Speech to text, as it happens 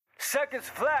seconds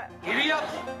flat. Giddy up.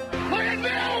 Look at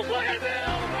Mills! Look at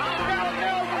Mills!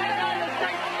 Mills right on the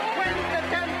stick, wins the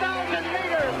 10,000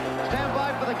 meters. Stand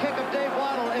by for the kick of Dave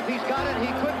Waddle. If he's got it,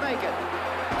 he could make it.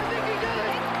 I think he did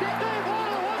it. Dave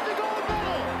Waddle wants to go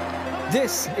medal.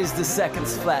 This is the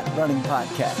Seconds Flat Running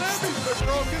Podcast. He's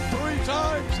been broken 3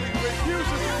 times. He refuses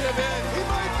to give in. He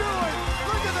might do it.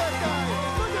 Look at that guy.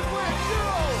 Look at Lance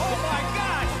Hero. Oh, my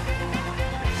gosh.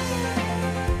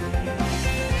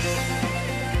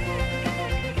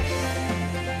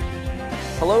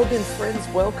 Hello again, friends.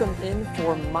 Welcome in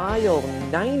for mile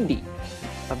 90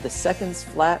 of the Seconds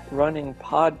Flat Running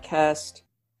Podcast.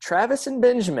 Travis and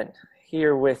Benjamin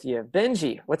here with you.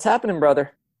 Benji, what's happening,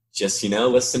 brother? Just,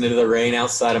 listening to the rain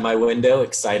outside of my window,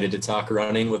 excited to talk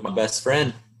running with my best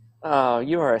friend. Oh,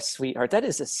 you are a sweetheart. That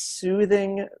is a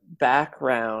soothing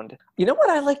background. You know what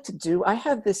I like to do? I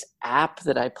have this app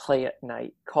that I play at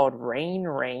night called Rain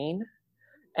Rain,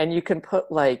 and you can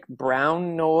put like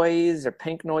brown noise or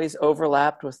pink noise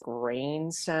overlapped with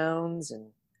rain sounds and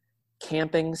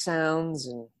camping sounds,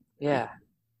 and yeah.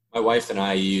 My wife and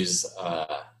I use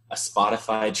a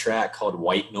Spotify track called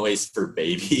White Noise for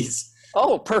Babies.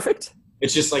 Oh, perfect.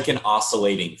 It's just like an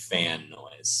oscillating fan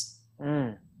noise.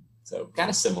 Mm. So kind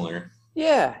of similar.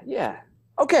 Yeah.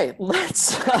 Okay,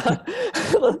 let's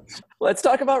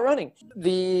talk about running.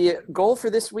 The goal for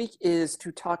this week is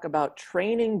to talk about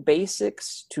training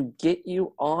basics to get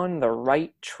you on the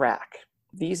right track.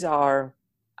 These are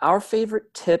our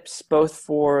favorite tips, both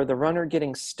for the runner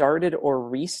getting started or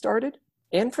restarted,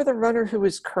 and for the runner who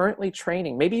is currently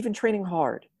training, maybe even training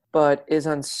hard, but is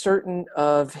uncertain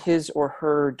of his or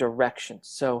her direction.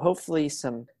 So hopefully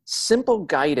some simple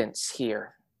guidance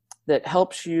here that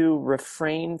helps you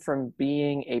refrain from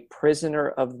being a prisoner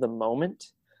of the moment,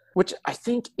 which I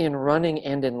think in running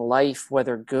and in life,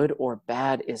 whether good or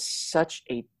bad, is such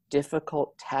a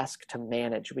difficult task to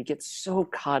manage. We get so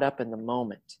caught up in the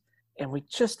moment. And we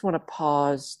just want to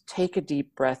pause, take a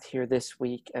deep breath here this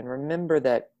week, and remember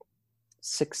that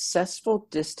successful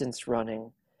distance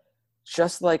running,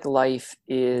 just like life,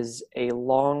 is a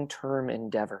long-term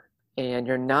endeavor. And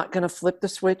you're not going to flip the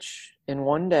switch in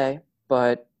one day,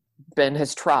 but Ben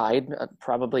has tried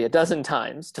probably a dozen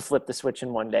times to flip the switch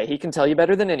in one day. He can tell you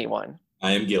better than anyone.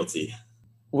 I am guilty.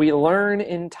 We learn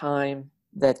in time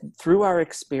that through our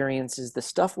experiences, the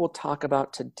stuff we'll talk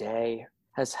about today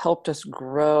has helped us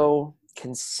grow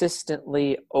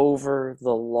consistently over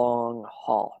the long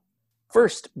haul.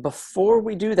 First, before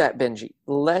we do that, Benji,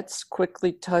 let's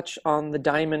quickly touch on the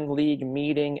Diamond League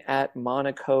meeting at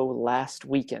Monaco last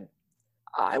weekend.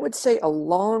 I would say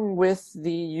along with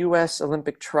the U.S.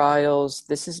 Olympic trials,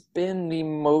 this has been the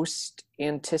most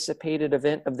anticipated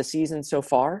event of the season so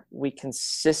far. We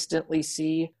consistently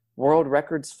see world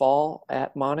records fall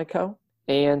at Monaco,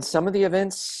 and some of the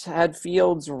events had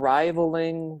fields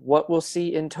rivaling what we'll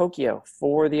see in Tokyo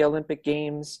for the Olympic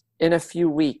Games in a few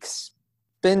weeks.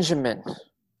 Benjamin,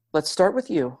 let's start with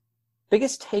you.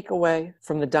 Biggest takeaway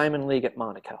from the Diamond League at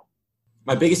Monaco?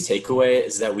 My biggest takeaway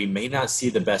is that we may not see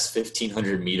the best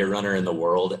 1,500 meter runner in the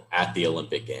world at the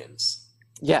Olympic Games.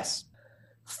 Yes.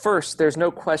 First, there's no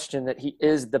question that he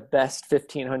is the best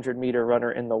 1,500 meter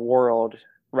runner in the world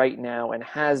right now and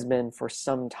has been for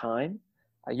some time.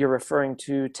 You're referring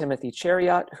to Timothy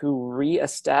Cheruiyot, who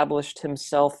reestablished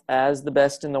himself as the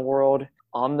best in the world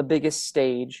on the biggest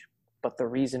stage. But the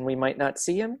reason we might not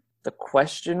see him, the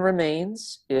question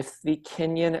remains if the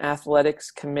Kenyan Athletics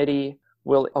Committee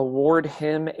will award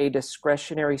him a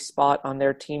discretionary spot on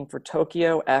their team for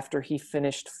Tokyo after he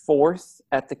finished 4th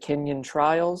at the Kenyan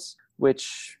trials,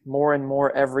 which more and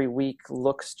more every week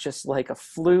looks just like a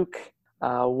fluke.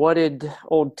 What did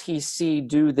old TC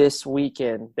do this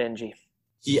weekend, Benji?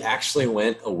 He actually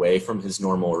went away from his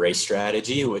normal race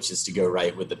strategy, which is to go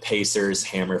right with the pacers,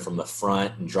 hammer from the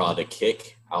front, and draw the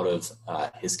kick out of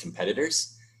his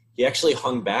competitors. He actually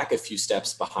hung back a few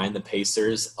steps behind the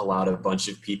pacers, allowed a bunch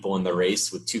of people in the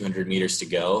race with 200 meters to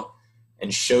go,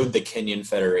 and showed the Kenyan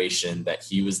Federation that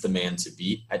he was the man to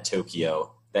beat at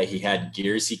Tokyo, that he had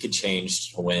gears he could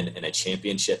change to win in a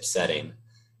championship setting,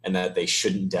 and that they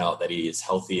shouldn't doubt that he is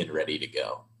healthy and ready to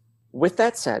go. With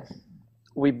that said,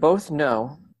 we both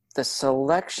know the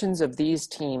selections of these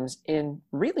teams in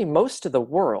really most of the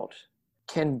world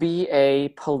can be a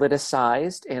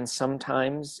politicized and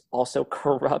sometimes also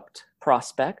corrupt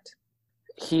prospect.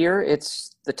 Here,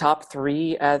 it's the top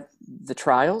 3 at the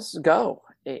trials go,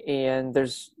 and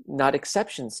there's not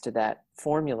exceptions to that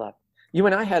formula. You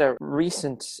and I had a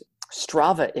recent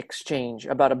Strava exchange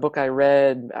about a book I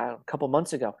read a couple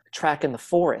months ago, Track in the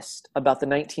Forest, about the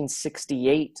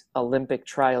 1968 Olympic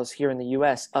trials here in the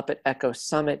U.S. up at Echo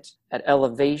Summit at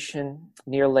elevation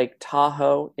near Lake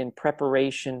Tahoe in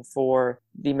preparation for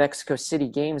the Mexico City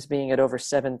Games being at over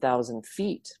 7,000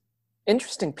 feet.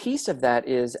 Interesting piece of that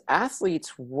is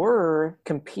athletes were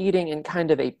competing in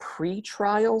kind of a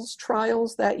pre-trials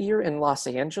that year in Los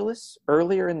Angeles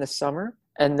earlier in the summer.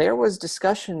 And there was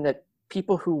discussion that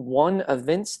people who won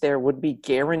events there would be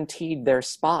guaranteed their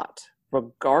spot,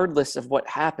 regardless of what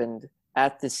happened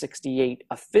at the 68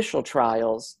 official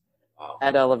trials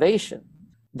at elevation.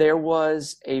 There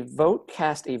was a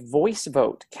voice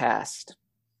vote cast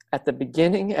at the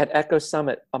beginning at Echo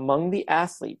Summit among the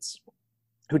athletes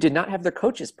who did not have their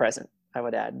coaches present, I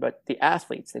would add, but the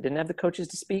athletes, they didn't have the coaches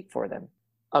to speak for them,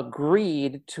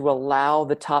 agreed to allow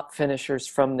the top finishers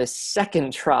from the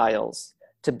second trials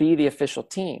to be the official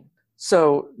team.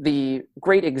 So the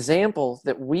great example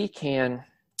that we can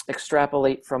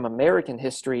extrapolate from American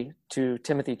history to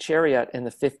Timothy Chariot in the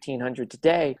 1500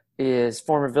 today is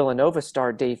former Villanova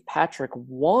star Dave Patrick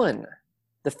won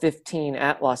the 15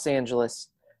 at Los Angeles,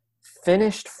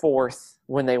 finished fourth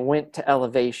when they went to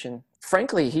elevation.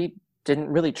 Frankly, he didn't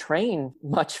really train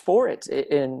much for it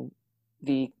in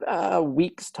the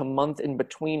weeks to month in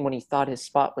between when he thought his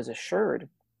spot was assured.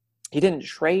 He didn't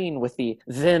train with the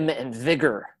vim and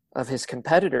vigor of his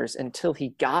competitors until he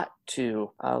got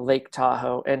to Lake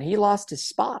Tahoe, and he lost his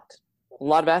spot. A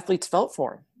lot of athletes felt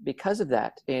for him because of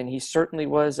that, and he certainly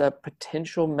was a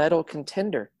potential medal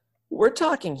contender. We're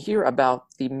talking here about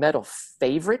the medal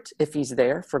favorite if he's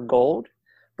there for gold,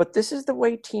 but this is the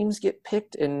way teams get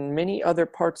picked in many other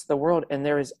parts of the world, and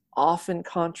there is often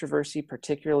controversy,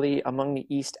 particularly among the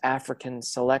East African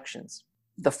selections.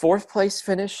 The fourth place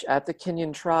finish at the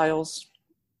Kenyan trials,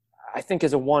 I think,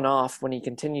 is a one-off when he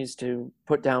continues to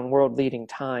put down world-leading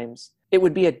times. It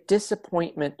would be a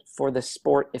disappointment for the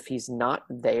sport if he's not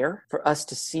there, for us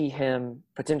to see him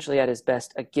potentially at his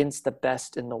best against the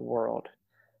best in the world.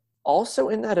 Also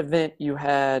in that event, you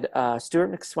had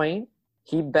Stuart McSwain.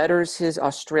 He betters his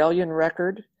Australian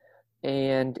record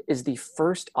and is the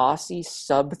first Aussie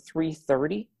sub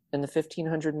 3:30 in the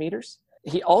 1,500 meters.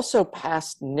 He also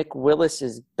passed Nick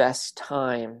Willis's best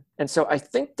time. And so I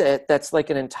think that that's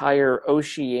like an entire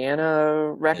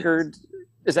Oceania record.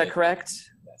 Is that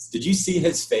correct? Yes. Did you see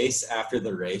his face after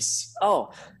the race? Oh,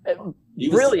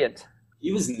 brilliant.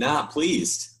 He was not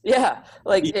pleased. Yeah.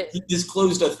 Like he just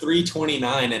closed a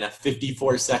 3:29 in a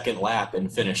 54-second lap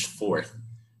and finished fourth.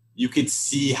 You could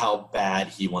see how bad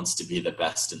he wants to be the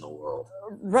best in the world.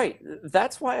 Right.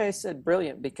 That's why I said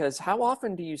brilliant, because how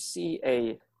often do you see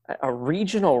a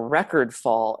regional record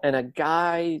fall and a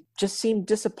guy just seemed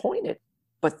disappointed?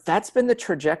 But that's been the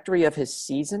trajectory of his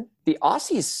season. The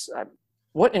Aussies,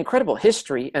 what incredible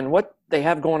history and what they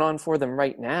have going on for them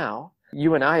right now.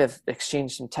 You and I have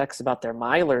exchanged some texts about their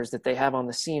milers that they have on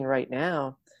the scene right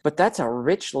now, but that's a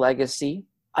rich legacy.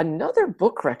 Another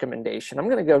book recommendation, I'm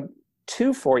going to go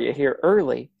two for you here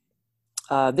early.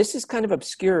 This is kind of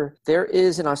obscure. There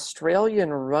is an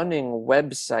Australian running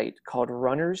website called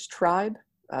Runner's Tribe.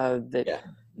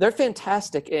 They're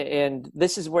fantastic, and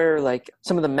this is where like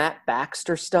some of the Matt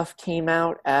Baxter stuff came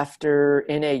out after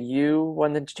NAU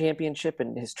won the championship,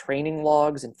 and his training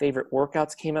logs and favorite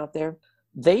workouts came out there.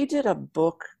 They did a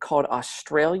book called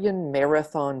Australian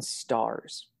Marathon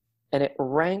Stars, and it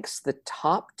ranks the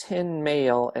top 10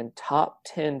 male and top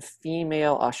 10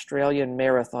 female Australian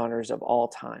marathoners of all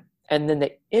time. And then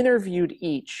they interviewed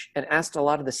each and asked a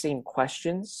lot of the same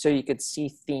questions so you could see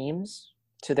themes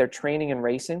to their training and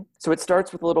racing. So it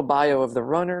starts with a little bio of the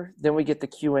runner, then we get the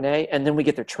Q&A, and then we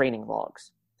get their training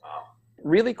logs. Wow.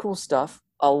 Really cool stuff.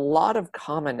 A lot of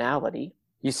commonality.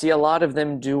 You see a lot of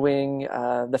them doing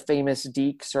the famous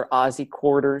Deeks or Aussie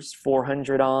quarters,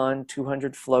 400 on,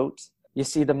 200 float. You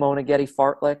see the Mona Getty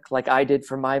fartlek like I did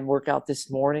for my workout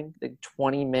this morning, the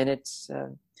 20 minutes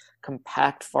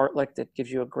compact fartlek that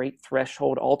gives you a great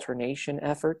threshold alternation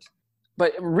effort.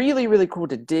 But really, really cool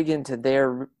to dig into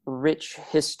their rich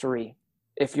history.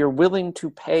 If you're willing to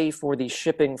pay for the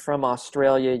shipping from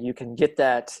Australia, you can get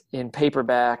that in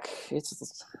paperback. It's a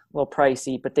little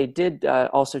pricey, but they did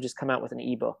also just come out with an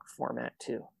ebook format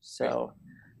too. So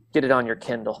get it on your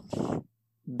Kindle.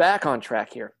 Back on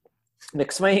track here.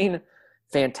 McSwain,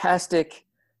 fantastic.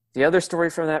 The other story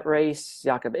from that race,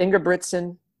 Jakob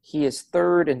Ingebrigtsen, he is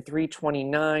third in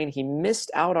 3:29. He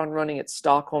missed out on running at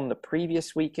Stockholm the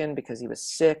previous weekend because he was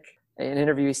sick. In an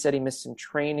interview, he said he missed some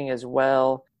training as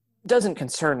well. Doesn't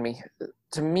concern me.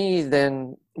 To me,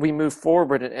 then, we move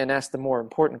forward and ask the more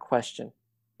important question.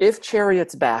 If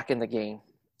Chariot's back in the game,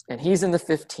 and he's in the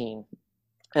 15,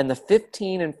 and the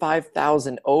 15 and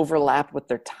 5,000 overlap with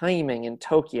their timing in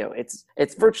Tokyo.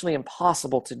 It's virtually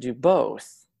impossible to do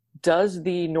both. Does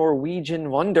the Norwegian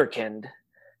wunderkind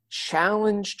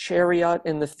challenge Chariot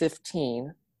in the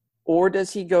 15, or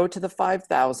does he go to the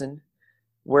 5,000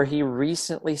 where he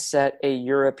recently set a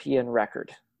European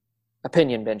record?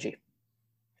 Opinion, Benji.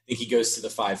 I think he goes to the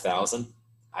 5,000.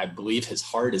 I believe his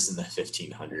heart is in the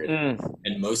 1,500.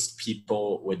 And most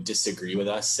people would disagree with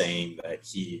us, saying that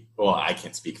I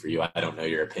can't speak for you. I don't know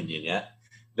your opinion yet.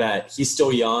 That he's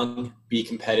still young, be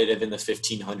competitive in the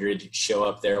 1,500, show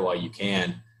up there while you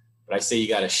can. But I say you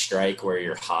got to strike where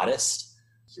you're hottest.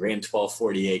 He ran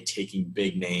 12:48, taking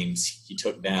big names. He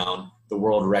took down the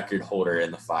world record holder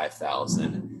in the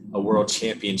 5,000, a world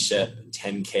championship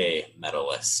 10K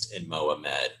medalist in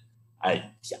Mohamed.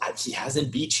 He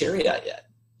hasn't beat Chariot yet.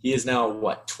 He is now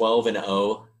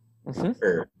 12-0,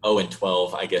 or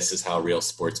 0-12, I guess is how real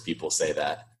sports people say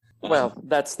that. Well,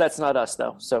 that's not us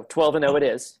though. So 12-0 it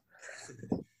is.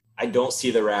 I don't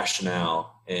see the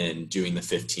rationale in doing the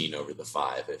 15 over the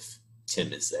 5 if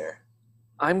Tim is there.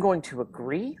 I'm going to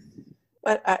agree,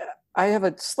 but I have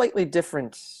a slightly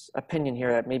different opinion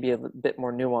here that may be a bit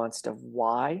more nuanced of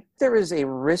why. There is a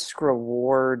risk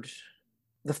reward.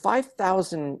 The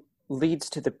 5,000 leads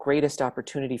to the greatest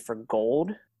opportunity for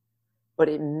gold, but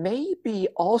it may be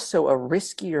also a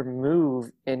riskier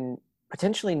move in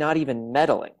potentially not even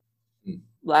medaling.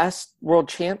 Last world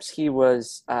champs, he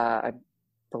was, I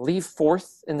believe,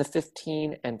 4th in the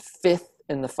 15 and 5th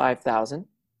in the 5,000.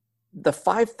 The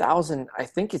 5,000, I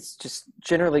think it's just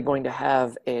generally going to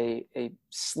have a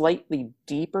slightly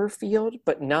deeper field,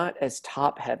 but not as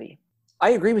top heavy. I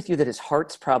agree with you that his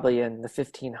heart's probably in the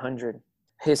 1,500.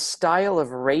 His style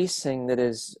of racing that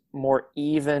is more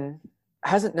even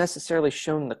hasn't necessarily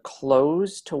shown the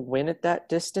close to win at that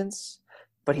distance,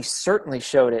 but he certainly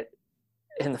showed it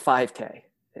in the 5K.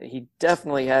 He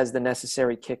definitely has the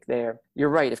necessary kick there. You're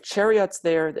right. If Chariot's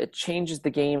there, it changes the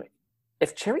game.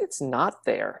 If Chariot's not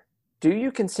there, do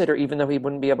you consider, even though he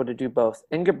wouldn't be able to do both,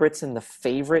 Ingebrigtsen the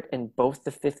favorite in both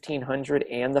the 1,500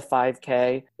 and the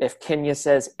 5K if Kenya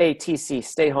says, hey, TC,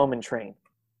 stay home and train?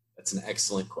 That's an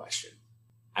excellent question.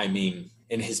 I mean,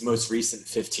 in his most recent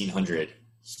 1,500,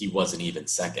 he wasn't even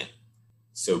second.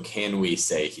 So can we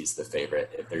say he's the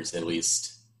favorite if there's at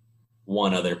least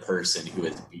one other person who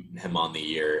has beaten him on the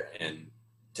year? And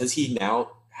does he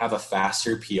now have a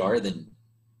faster PR than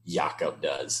Jakob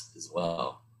does as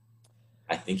well?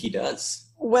 I think he does.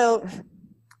 Well,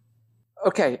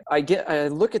 okay, I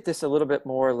look at this a little bit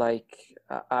more like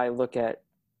I look at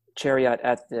Chariot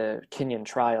at the Kenyan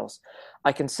trials.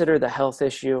 I consider the health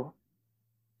issue.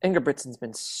 Ingebrigtsen's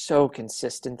been so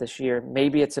consistent this year.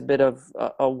 Maybe it's a bit of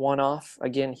a one-off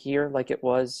again here, like it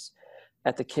was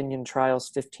at the Kenyan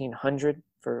trials 1,500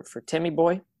 for Timmy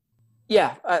Boy.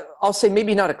 Yeah, I'll say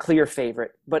maybe not a clear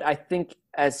favorite, but I think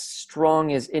as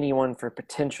strong as anyone for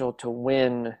potential to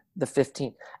win the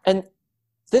 15. And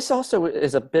this also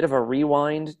is a bit of a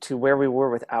rewind to where we were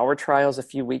with our trials a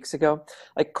few weeks ago.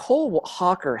 Like Cole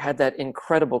Hawker had that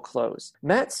incredible close.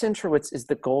 Matt Centrowitz is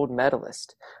the gold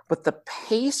medalist, but the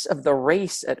pace of the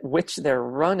race at which they're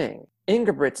running,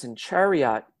 Ingebrigtsen,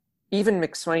 Chariot, even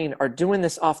McSwain are doing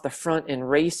this off the front in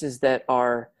races that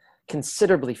are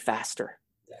considerably faster.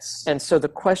 Yes. And so the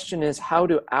question is, how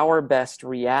do our best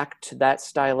react to that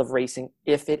style of racing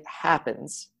if it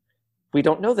happens? We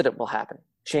don't know that it will happen.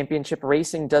 Championship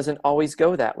racing doesn't always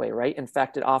go that way, right? In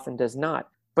fact, it often does not.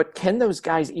 But can those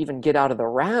guys even get out of the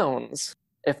rounds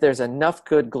if there's enough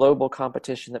good global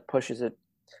competition that pushes it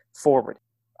forward?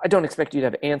 I don't expect you to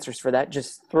have answers for that,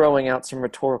 just throwing out some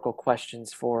rhetorical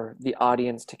questions for the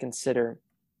audience to consider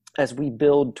as we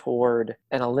build toward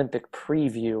an Olympic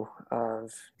preview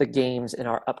of the games in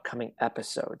our upcoming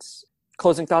episodes.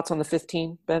 Closing thoughts on the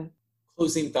 15, Ben?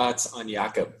 Closing thoughts on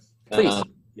Jakob. Please.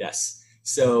 Yes.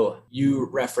 So you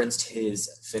referenced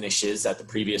his finishes at the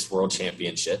previous World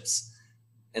Championships,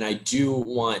 and I do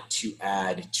want to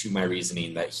add to my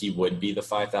reasoning that he would be the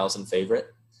 5,000 favorite.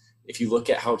 If you look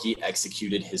at how he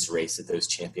executed his race at those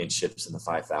championships in the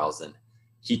 5,000,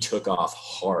 he took off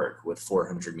hard with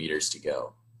 400 meters to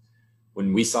go.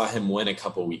 When we saw him win a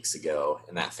couple weeks ago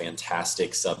in that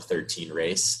fantastic sub-13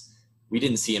 race, we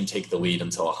didn't see him take the lead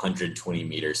until 120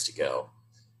 meters to go.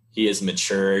 He has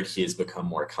matured. He has become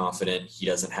more confident. He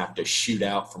doesn't have to shoot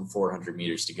out from 400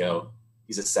 meters to go.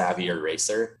 He's a savvier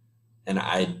racer.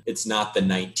 And it's not the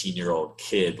 19-year-old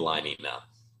kid lining up.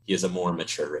 He is a more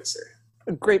mature racer.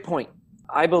 Great point.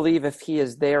 I believe if he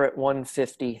is there at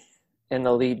 150 in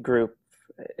the lead group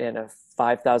in a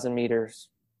 5,000 meters,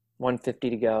 150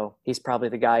 to go, he's probably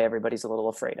the guy everybody's a little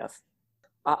afraid of.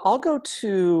 I'll go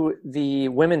to the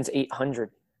women's 800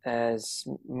 as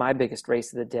my biggest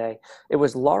race of the day. It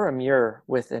was Laura Muir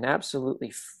with an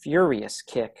absolutely furious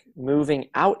kick moving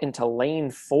out into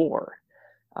lane 4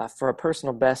 for a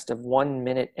personal best of 1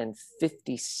 minute and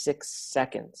 56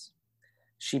 seconds.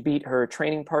 She beat her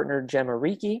training partner Gemma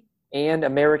Reekie and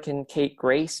American Kate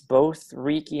Grace. Both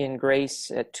Reekie and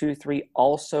Grace at 2-3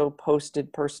 also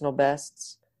posted personal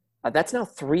bests. That's now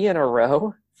 3 in a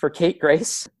row for Kate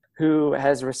Grace, who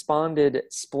has responded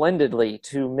splendidly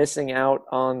to missing out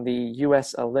on the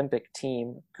U.S. Olympic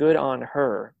team. Good on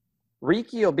her.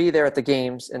 Reekie will be there at the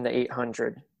games in the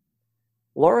 800.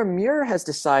 Laura Muir has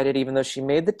decided, even though she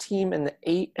made the team in the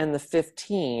 8 and the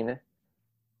 15,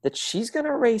 that she's going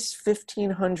to race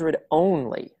 1500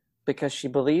 only because she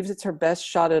believes it's her best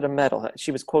shot at a medal.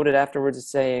 She was quoted afterwards as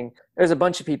saying, there's a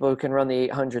bunch of people who can run the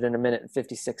 800 in 1 minute and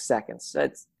 56 seconds.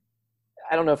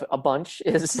 I don't know if a bunch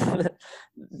is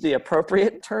the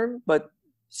appropriate term, but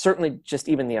certainly just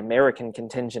even the American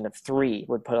contingent of 3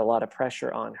 would put a lot of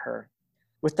pressure on her.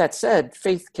 With that said,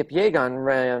 Faith Kipyegon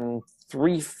ran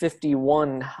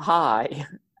 351 high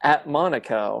at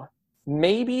Monaco.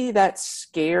 Maybe that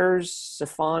scares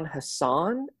Sifan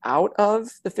Hassan out of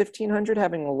the 1500,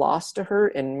 having lost to her,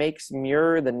 and makes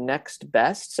Muir the next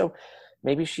best. So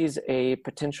maybe she's a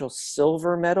potential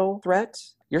silver medal threat.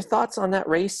 Your thoughts on that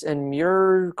race and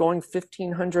Muir going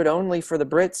 1500 only for the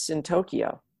Brits in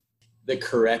Tokyo? The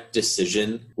correct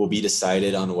decision will be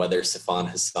decided on whether Sifan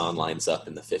Hassan lines up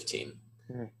in the 15.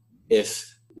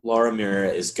 If Laura Muir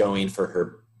is going for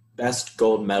her best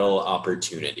gold medal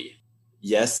opportunity,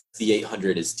 yes, the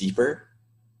 800 is deeper,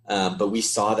 but we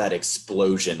saw that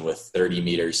explosion with 30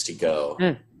 meters to go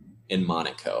in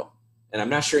Monaco. And I'm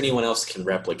not sure anyone else can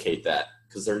replicate that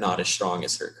because they're not as strong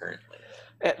as her currently.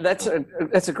 That's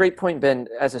a great point, Ben.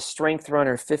 As a strength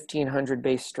runner, 1500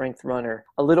 base strength runner,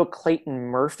 a little Clayton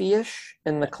Murphy-ish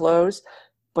in the close,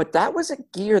 but that was a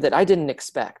gear that I didn't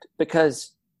expect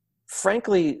because,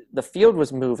 frankly, the field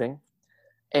was moving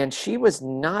and she was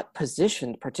not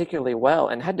positioned particularly well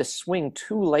and had to swing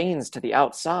 2 lanes to the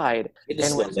outside.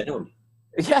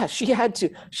 Yeah, she had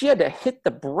to hit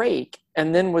the brake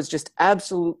and then was just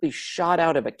absolutely shot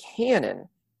out of a cannon.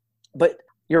 But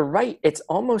you're right. It's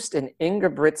almost an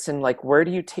Ingebrigtsen, like, where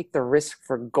do you take the risk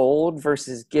for gold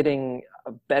versus getting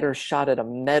a better shot at a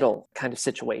medal kind of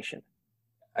situation?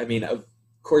 I mean, of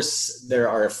course, there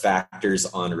are factors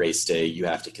on race day you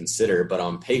have to consider, but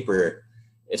on paper,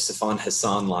 if Sifan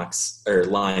Hassan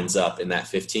lines up in that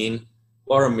 15,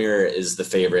 Laura Muir is the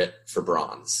favorite for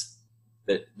bronze.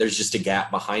 There's just a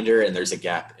gap behind her and there's a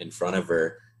gap in front of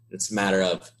her. It's a matter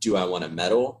of, do I want a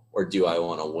medal or do I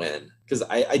want to win? Because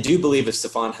I do believe if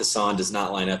Sifan Hassan does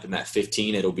not line up in that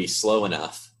 15, it'll be slow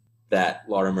enough that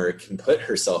Laura Muir can put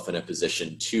herself in a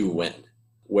position to win.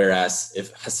 Whereas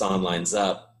if Hassan lines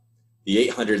up, the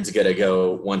 800 is going to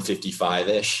go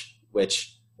 155-ish,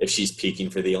 which if she's peaking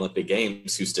for the Olympic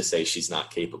Games, who's to say she's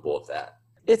not capable of that?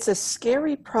 It's a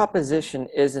scary proposition,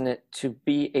 isn't it, to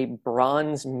be a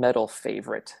bronze medal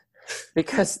favorite?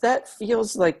 Because that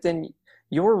feels like then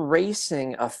you're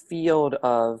racing a field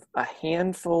of a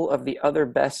handful of the other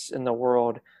best in the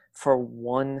world for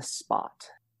 1 spot.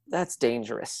 That's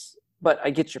dangerous. But I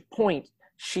get your point.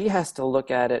 She has to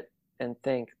look at it and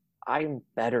think, I'm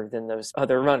better than those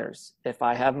other runners. If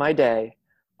I have my day,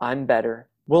 I'm better.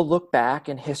 We'll look back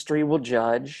and history will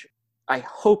judge. I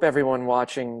hope everyone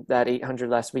watching that 800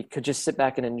 last week could just sit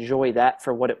back and enjoy that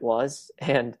for what it was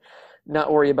and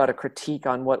not worry about a critique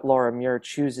on what Laura Muir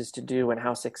chooses to do and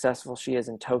how successful she is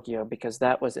in Tokyo, because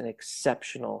that was an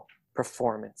exceptional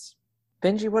performance.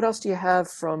 Benji, what else do you have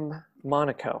from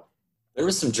Monaco? There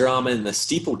was some drama in the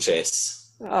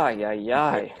steeplechase. What in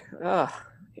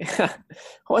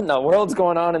the world's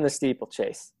going on in the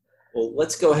steeplechase? Well,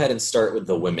 let's go ahead and start with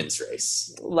the women's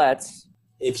race. Let's.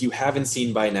 If you haven't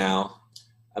seen by now,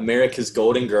 America's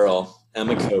golden girl,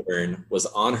 Emma Coburn, was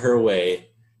on her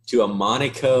way to a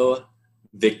Monaco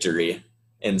victory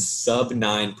and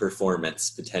sub-9 performance,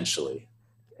 potentially.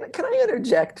 Can I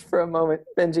interject for a moment,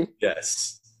 Benji?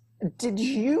 Yes. Did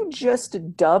you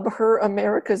just dub her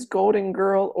America's golden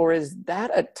girl, or is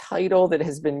that a title that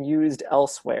has been used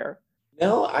elsewhere?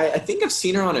 No, I think I've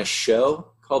seen her on a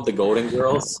show called The Golden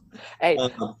Girls. Hey,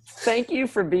 thank you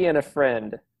for being a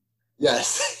friend.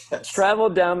 Yes.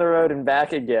 Traveled down the road and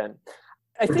back again.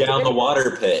 Down the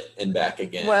water pit and back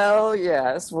again. Well,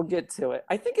 yes, we'll get to it.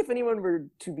 I think if anyone were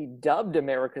to be dubbed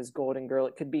America's golden girl,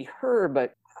 it could be her,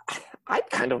 but I'd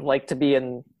kind of like to be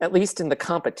at least in the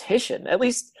competition, at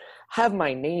least have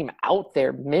my name out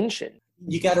there mentioned.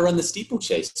 You got to run the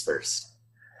steeplechase first.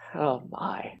 Oh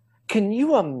my. Can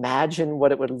you imagine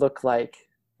what it would look like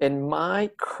in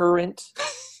my current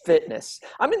fitness.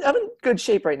 I'm in good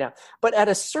shape right now. But at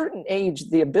a certain age,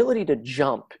 the ability to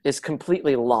jump is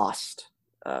completely lost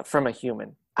from a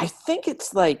human. I think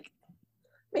it's like,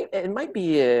 it might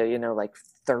be, like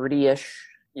 30-ish.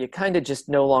 You kind of just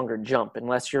no longer jump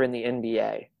unless you're in the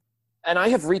NBA. And I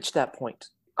have reached that point.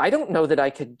 I don't know that I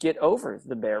could get over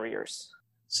the barriers.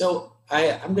 So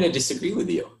I'm going to disagree with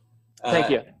you. Thank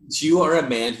you. You are a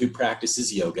man who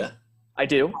practices yoga. I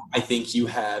do. I think you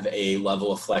have a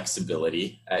level of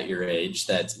flexibility at your age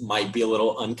that might be a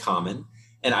little uncommon.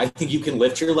 And I think you can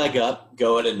lift your leg up,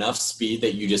 go at enough speed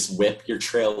that you just whip your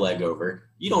trail leg over.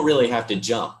 You don't really have to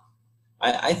jump.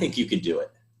 I think you could do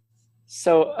it.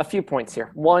 So a few points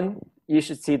here. One, you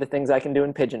should see the things I can do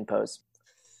in pigeon pose.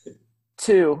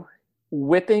 Two,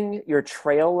 whipping your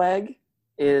trail leg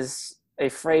is a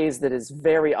phrase that is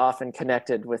very often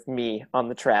connected with me on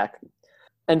the track.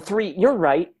 And three, you're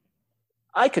right.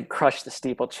 I could crush the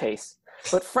steeplechase.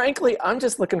 But frankly, I'm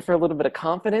just looking for a little bit of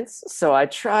confidence. So I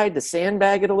tried to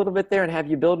sandbag it a little bit there and have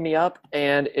you build me up,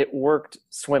 and it worked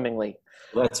swimmingly.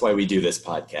 Well, that's why we do this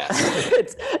podcast.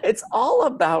 It's all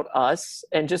about us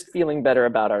and just feeling better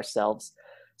about ourselves.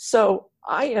 So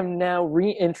I am now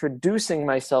reintroducing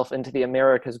myself into the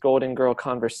America's Golden Girl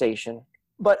conversation.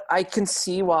 But I can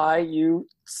see why you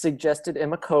suggested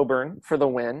Emma Coburn for the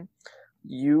win.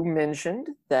 You mentioned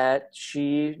that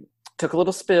she took a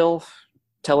little spill.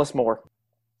 Tell us more.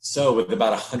 So with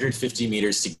about 150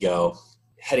 meters to go,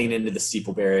 heading into the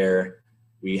steeple barrier,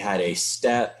 we had a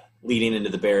step leading into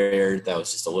the barrier that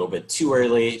was just a little bit too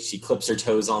early. She clips her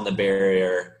toes on the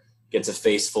barrier, gets a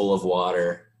face full of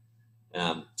water,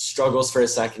 struggles for a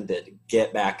second to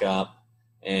get back up,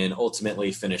 and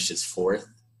ultimately finishes fourth,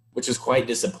 which was quite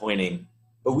disappointing.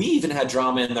 But we even had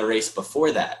drama in the race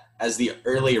before that, as the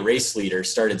early race leader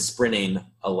started sprinting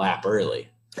a lap early.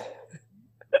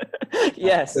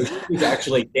 Yes. So she was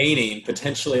actually gaining,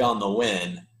 potentially on the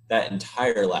win, that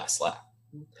entire last lap.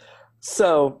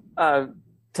 So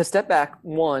to step back,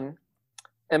 one,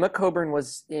 Emma Coburn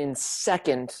was in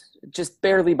second, just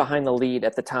barely behind the lead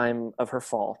at the time of her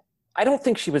fall. I don't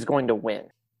think she was going to win,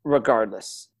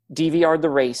 regardless. DVR'd the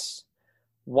race,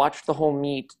 watched the whole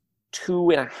meet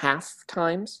 2.5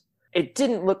 times. It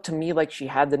didn't look to me like she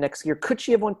had the next gear. Could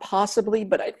she have won? Possibly,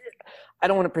 but I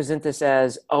don't want to present this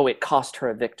as, it cost her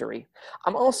a victory.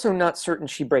 I'm also not certain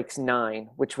she breaks 9,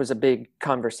 which was a big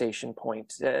conversation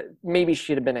point. Maybe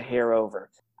she'd have been a hair over.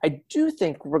 I do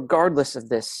think regardless of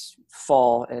this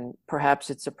fall, and perhaps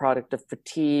it's a product of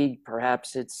fatigue,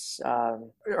 perhaps it's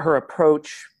her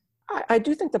approach, I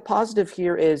do think the positive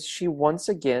here is she once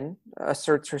again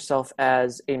asserts herself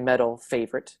as a medal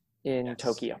favorite in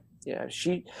Tokyo. Yeah,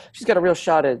 she's got a real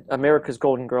shot at America's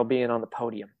Golden Girl being on the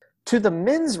podium. To the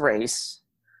men's race,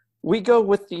 we go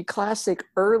with the classic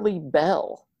early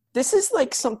bell. This is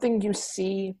like something you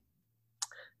see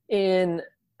in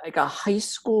like a high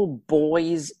school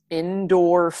boys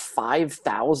indoor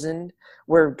 5,000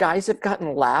 where guys have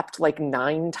gotten lapped like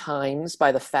 9 times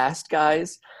by the fast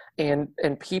guys. And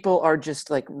people are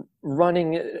just like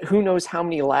running who knows how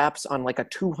many laps on like a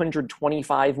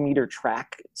 225 meter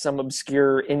track, some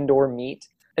obscure indoor meet,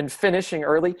 and finishing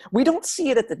early. We don't see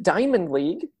it at the Diamond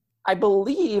League. I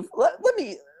believe, let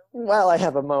me, while I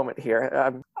have a moment here,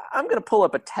 I'm going to pull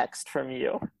up a text from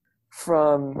you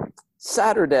from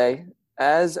Saturday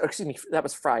that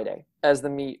was Friday as the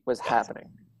meet was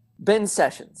happening. Ben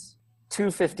Sessions,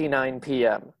 2:59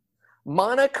 p.m.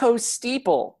 Monaco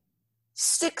steeple.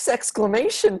 6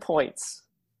 exclamation points.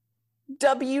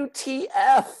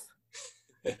 WTF.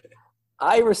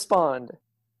 I respond,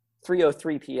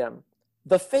 3:03 p.m.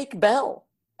 The fake bell,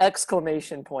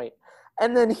 exclamation point.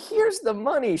 And then here's the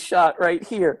money shot right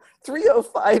here,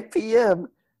 3:05 p.m.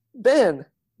 Ben,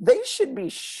 they should be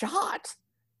shot.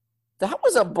 That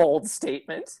was a bold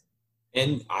statement.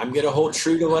 And I'm going to hold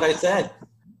true to what I said.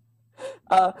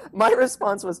 My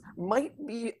response was, might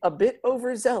be a bit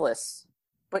overzealous.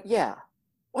 But yeah,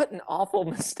 what an awful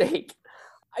mistake.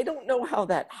 I don't know how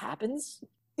that happens.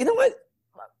 You know what?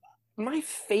 My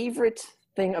favorite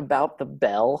thing about the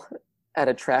bell at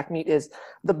a track meet is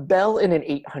the bell in an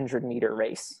 800-meter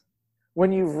race.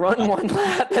 When you run one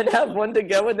lap and have one to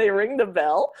go and they ring the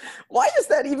bell, why does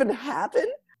that even happen?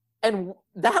 And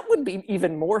that would be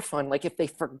even more fun, like if they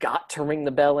forgot to ring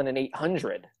the bell in an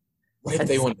 800. What if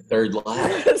they won third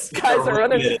lap? Guys are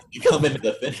running. Come into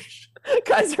the finish.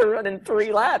 Guys are running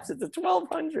 3 laps. It's a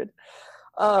 1200.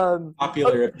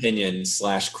 Popular opinion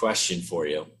 / question for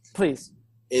you. Please.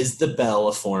 Is the bell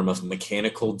a form of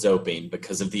mechanical doping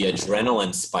because of the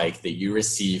adrenaline spike that you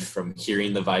receive from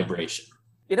hearing the vibration?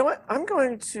 You know what? I'm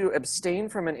going to abstain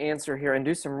from an answer here and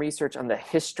do some research on the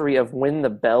history of when the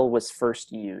bell was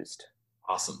first used.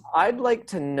 Awesome. I'd like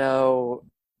to know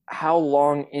how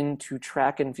long into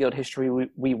track and field history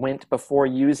we went before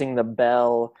using the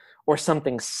bell or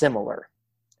something similar.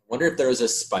 Wonder if there was a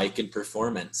spike in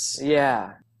performance.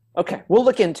 Yeah. Okay, we'll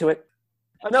look into it.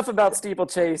 Enough about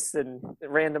steeplechase and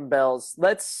random bells.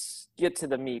 Let's get to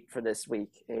the meat for this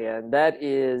week, and that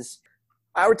is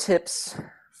our tips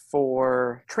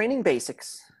for training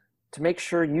basics to make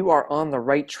sure you are on the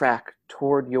right track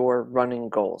toward your running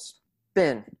goals.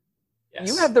 Ben, Yes.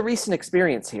 you have the recent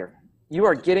experience here. You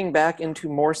are getting back into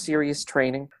more serious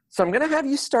training. So I'm going to have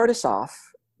you start us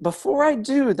off. Before I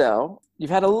do, though, you've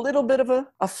had a little bit of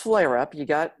a flare-up. You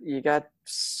got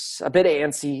a bit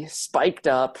antsy, spiked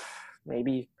up,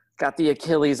 maybe got the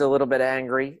Achilles a little bit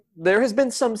angry. There has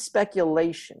been some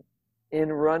speculation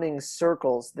in running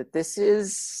circles that this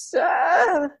is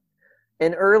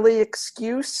an early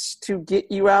excuse to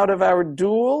get you out of our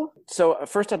duel. So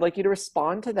first, I'd like you to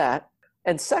respond to that.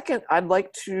 And second, I'd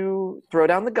like to throw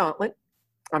down the gauntlet.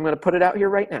 I'm going to put it out here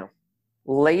right now.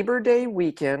 Labor Day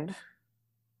weekend.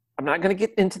 I'm not going to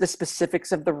get into the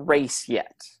specifics of the race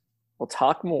yet. We'll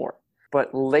talk more.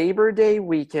 But Labor Day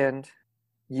weekend,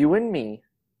 you and me,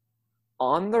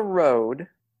 on the road,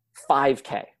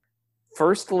 5K.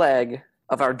 First leg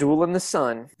of our Duel in the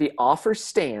Sun. The offer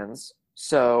stands.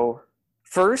 So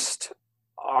first,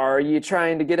 are you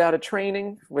trying to get out of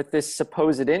training with this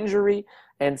supposed injury?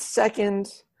 And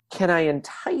second, can I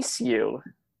entice you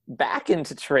back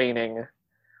into training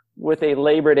with a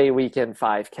Labor Day weekend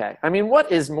 5K? I mean,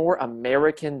 what is more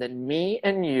American than me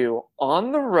and you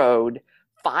on the road,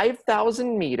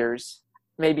 5,000 meters,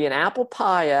 maybe an apple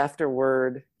pie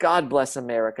afterward? God bless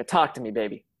America. Talk to me,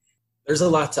 baby. There's a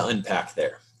lot to unpack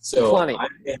there. So Plenty.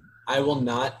 I will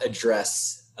not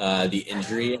address the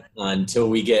injury until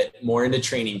we get more into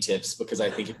training tips, because I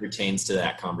think it pertains to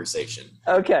that conversation.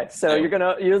 Okay, so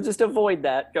you'll just avoid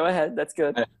that. Go ahead. That's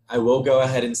good. I will go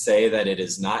ahead and say that it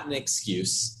is not an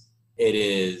excuse. It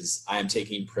is, I am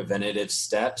taking preventative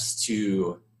steps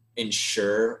to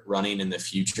ensure running in the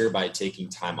future by taking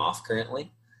time off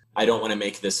currently. I don't want to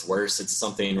make this worse. It's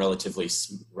something relatively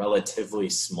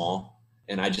small,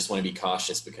 and I just want to be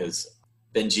cautious because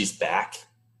Benji's back,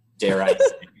 dare I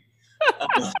say.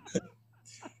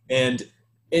 And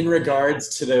in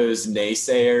regards to those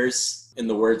naysayers, in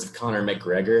the words of Conor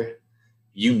McGregor,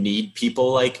 you need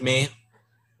people like me.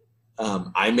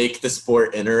 I make the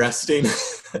sport interesting.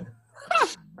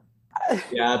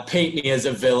 Yeah, paint me as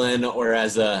a villain or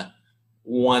as a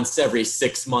once every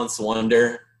 6 months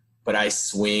wonder, but I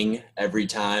swing every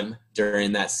time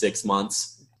during that 6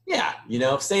 months. Yeah,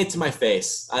 say it to my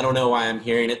face. I don't know why I'm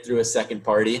hearing it through a second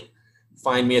party.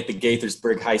 Find me at the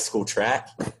Gaithersburg High School track.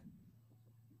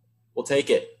 We'll take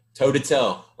it. Toe to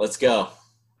toe. Let's go.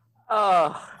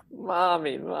 Oh,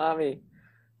 mommy.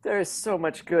 There is so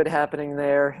much good happening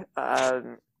there.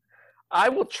 I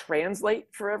will translate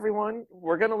for everyone.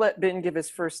 We're going to let Ben give his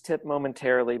first tip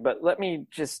momentarily, but let me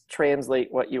just translate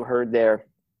what you heard there.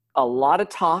 A lot of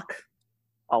talk,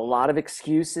 a lot of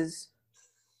excuses.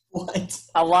 What?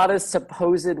 A lot of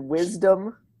supposed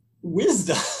wisdom.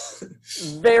 Wisdom.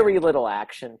 Very little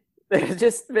action.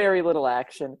 Just very little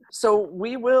action. So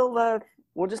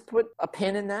we'll just put a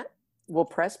pin in that. We'll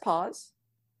press pause,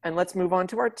 and let's move on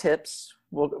to our tips.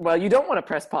 Well, you don't want to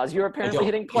press pause. You're apparently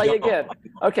hitting play again.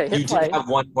 Okay, hit play. You do have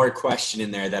one more question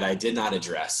in there that I did not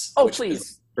address. Oh, which please.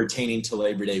 was pertaining to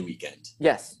Labor Day weekend.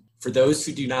 Yes. For those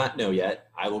who do not know yet,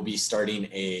 I will be starting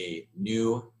a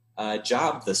new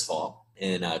job this fall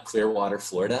in Clearwater,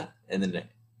 Florida, and then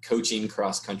coaching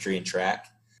cross country and track.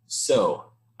 So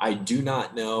I do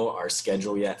not know our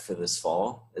schedule yet for this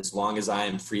fall. As long as I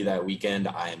am free that weekend,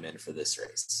 I am in for this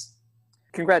race.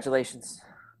 Congratulations.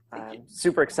 I'm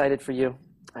super excited for you.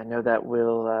 I know that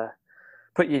will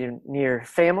put you near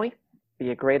family,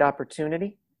 be a great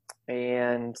opportunity,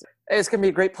 and it's going to be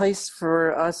a great place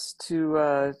for us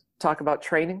to talk about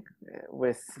training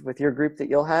with your group that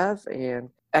you'll have and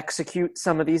execute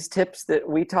some of these tips that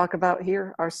we talk about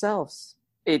here ourselves.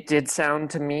 It did sound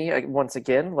to me, once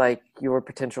again, like your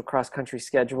potential cross-country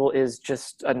schedule is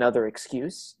just another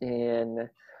excuse in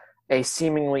a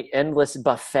seemingly endless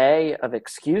buffet of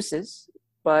excuses,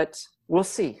 but we'll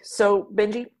see. So,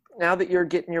 Benji, now that you're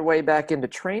getting your way back into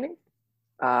training,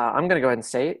 I'm going to go ahead and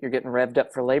say it. You're getting revved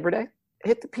up for Labor Day.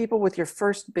 Hit the people with your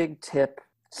first big tip,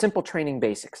 simple training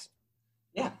basics.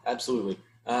 Yeah, absolutely.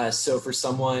 So for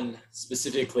someone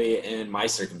specifically in my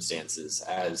circumstances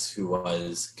as who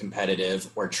was competitive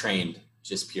or trained,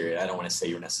 just period, I don't want to say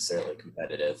you're necessarily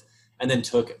competitive, and then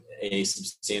took a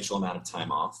substantial amount of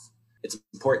time off, it's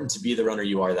important to be the runner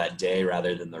you are that day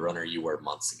rather than the runner you were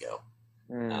months ago.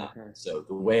 So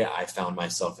the way I found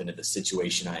myself into the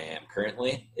situation I am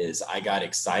currently is I got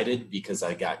excited because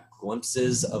I got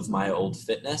glimpses of my old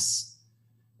fitness.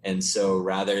 And so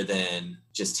rather than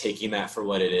just taking that for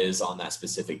what it is on that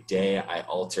specific day, I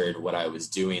altered what I was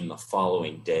doing the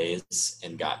following days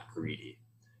and got greedy.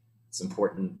 It's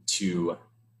important to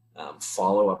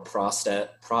follow a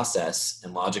process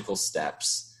and logical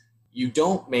steps. You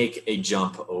don't make a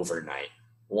jump overnight.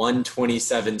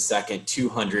 1:27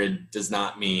 200 does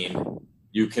not mean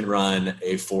you can run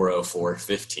a 4:04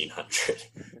 1500.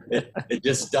 It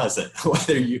just doesn't.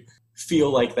 Whether you feel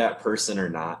like that person or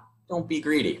not, don't be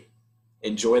greedy.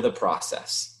 Enjoy the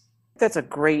process. That's a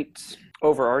great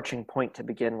overarching point to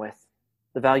begin with.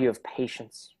 The value of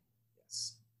patience.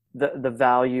 Yes. The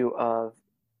value of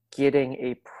getting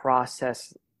a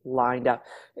process lined out.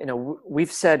 You know,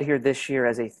 we've said here this year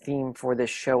as a theme for this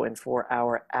show and for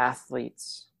our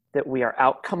athletes that we are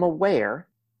outcome aware.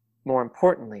 More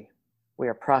importantly, we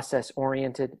are process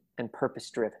oriented and purpose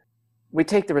driven. We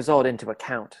take the result into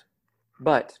account,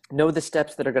 but know the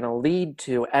steps that are going to lead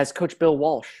to, as Coach Bill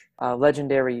Walsh, a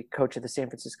legendary coach of the San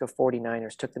Francisco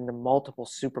 49ers, took them to multiple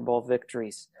Super Bowl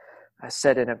victories,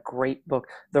 said in a great book,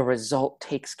 the result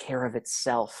takes care of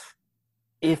itself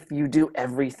if you do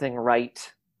everything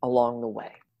right along the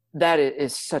way. That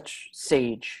is such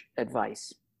sage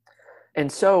advice.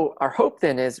 And so our hope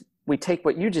then is we take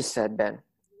what you just said, Ben,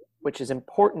 which is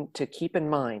important to keep in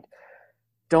mind.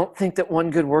 Don't think that one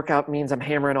good workout means I'm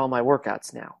hammering all my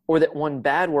workouts now, or that one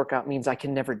bad workout means I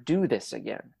can never do this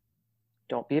again.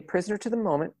 Don't be a prisoner to the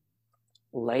moment.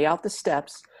 Lay out the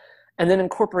steps, and then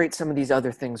incorporate some of these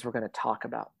other things we're going to talk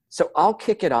about. So I'll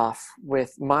kick it off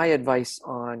with my advice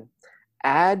on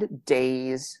add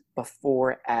days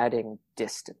before adding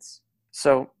distance.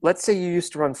 So let's say you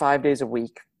used to run 5 days a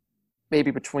week,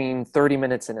 maybe between 30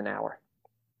 minutes and an hour,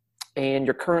 and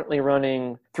you're currently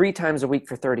running 3 times a week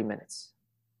for 30 minutes.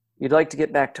 You'd like to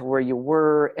get back to where you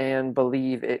were and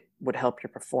believe it would help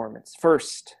your performance.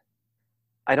 First,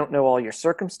 I don't know all your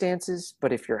circumstances,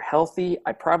 but if you're healthy,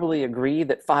 I probably agree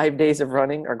that 5 days of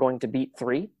running are going to beat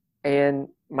 3. And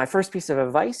my first piece of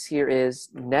advice here is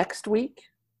next week,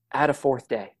 add a 4th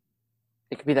day.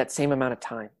 It could be that same amount of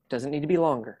time. Doesn't need to be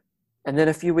longer. And then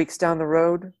a few weeks down the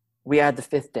road, we add the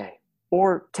 5th day.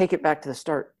 Or take it back to the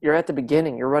start. You're at the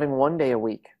beginning. You're running 1 day a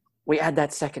week. We add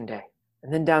that 2nd day.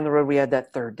 And then down the road, we add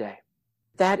that 3rd day.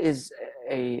 That is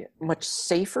a much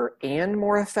safer and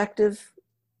more effective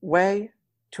way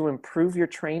to improve your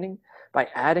training by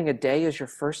adding a day as your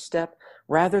first step,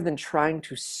 rather than trying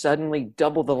to suddenly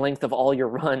double the length of all your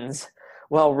runs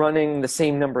while running the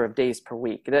same number of days per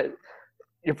week.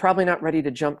 You're probably not ready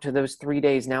to jump to those 3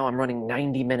 days. Now I'm running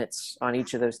 90 minutes on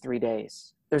each of those 3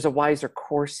 days. There's a wiser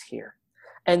course here.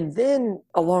 And then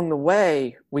along the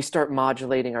way, we start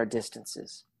modulating our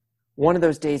distances. One of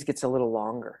those days gets a little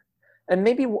longer. And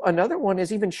maybe another one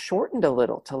is even shortened a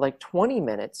little to like 20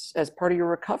 minutes as part of your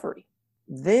recovery.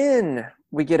 Then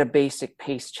we get a basic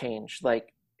pace change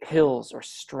like hills or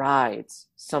strides.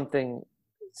 Something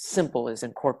simple is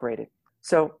incorporated.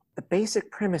 So the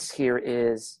basic premise here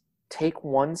is take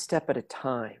one step at a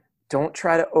time. Don't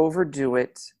try to overdo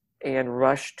it and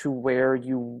rush to where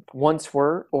you once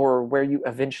were or where you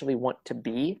eventually want to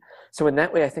be. So in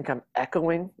that way, I think I'm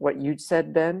echoing what you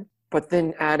said, Ben, but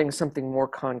then adding something more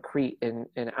concrete in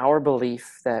our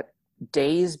belief that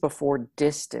days before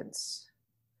distance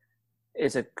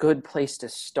is a good place to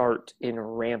start in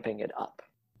ramping it up.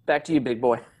 Back to you, big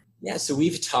boy. Yeah, so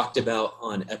we've talked about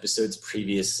on episodes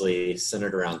previously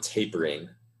centered around tapering,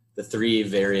 the 3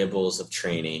 variables of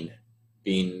training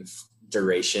being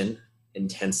duration,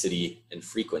 intensity, and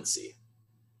frequency.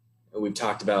 And we've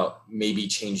talked about maybe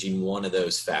changing one of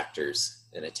those factors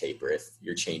in a taper if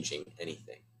you're changing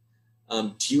anything.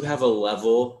 Do you have a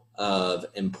level of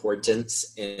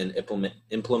importance in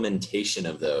implementation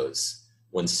of those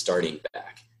when starting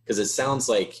back? Because it sounds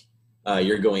like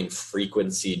you're going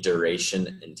frequency,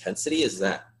 duration, intensity. Is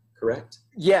that correct?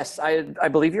 Yes, I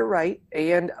believe you're right.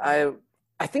 And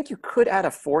I think you could add a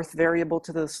 4th variable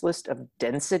to this list of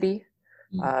density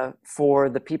for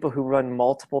the people who run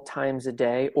multiple times a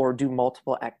day or do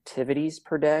multiple activities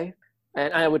per day.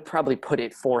 And I would probably put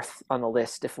it 4th on the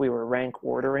list if we were rank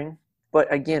ordering. But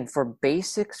again, for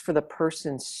basics for the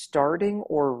person starting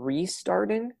or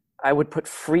restarting, I would put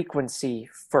frequency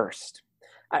first.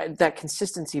 That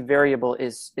consistency variable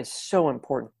is so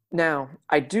important. Now,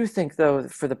 I do think, though,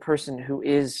 for the person who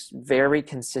is very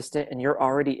consistent and you're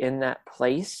already in that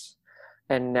place,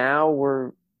 and now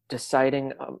we're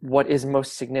deciding what is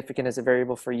most significant as a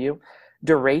variable for you,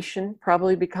 duration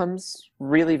probably becomes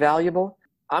really valuable.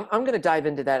 I'm going to dive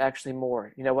into that actually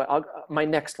more. You know what? My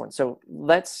next one. So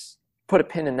let's put a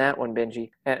pin in that one,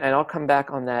 Benji, and I'll come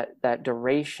back on that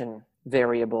duration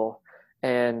variable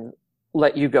and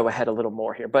let you go ahead a little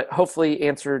more here, but hopefully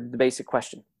answered the basic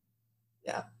question.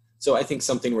 Yeah. So I think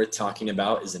something worth talking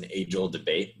about is an age-old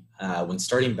debate. When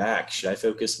starting back, should I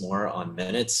focus more on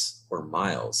minutes or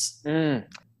miles?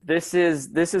 This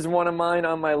is one of mine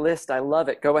on my list. I love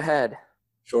it. Go ahead.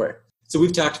 Sure. So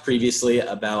we've talked previously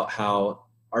about how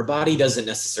our body doesn't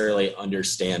necessarily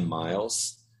understand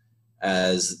miles,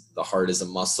 as the heart is a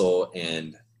muscle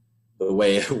and the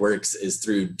way it works is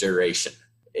through duration.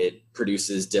 It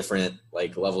produces different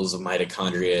levels of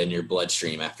mitochondria in your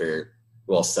bloodstream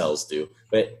cells do.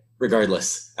 But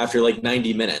regardless, after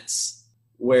 90 minutes,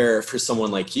 where for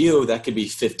someone like you, that could be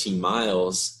 15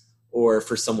 miles, or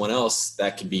for someone else,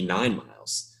 that could be 9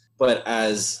 miles. But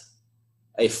as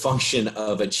a function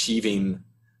of achieving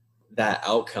that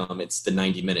outcome, it's the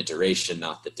 90-minute duration,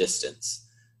 not the distance.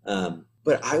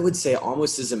 But I would say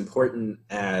almost as important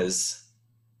as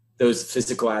those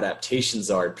physical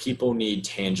adaptations are, people need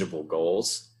tangible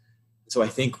goals. So I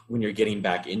think when you're getting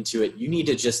back into it, you need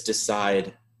to just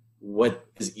decide what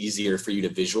is easier for you to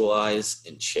visualize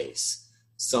and chase.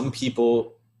 Some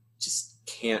people just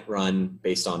can't run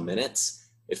based on minutes.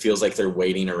 It feels like they're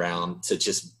waiting around to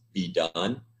just be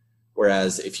done.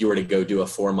 Whereas if you were to go do a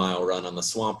 4-mile run on the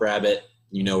Swamp Rabbit,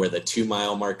 you know where the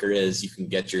 2-mile marker is, you can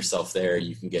get yourself there,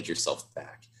 you can get yourself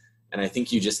back. And I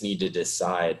think you just need to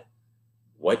decide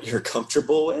what you're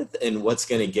comfortable with and what's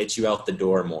going to get you out the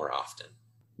door more often.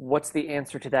 What's the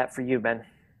answer to that for you, Ben?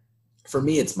 For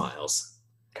me, it's miles.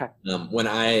 Okay. When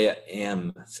I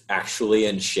am actually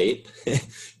in shape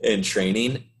and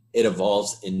training, it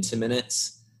evolves into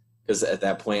minutes, because at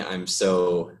that point I'm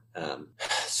so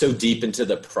deep into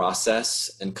the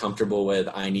process and comfortable with,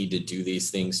 I need to do these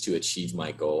things to achieve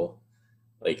my goal.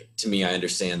 To me, I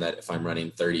understand that if I'm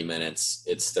running 30 minutes,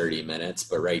 it's 30 minutes.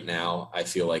 But right now I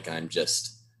feel like I'm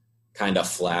just kind of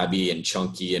flabby and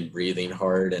chunky and breathing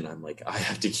hard. And I'm I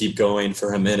have to keep going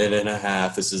for 1.5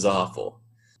 minutes. This is awful.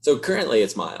 So currently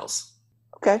it's miles.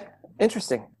 Okay.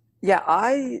 Interesting. Yeah.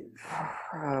 I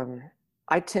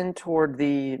tend toward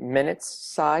the minutes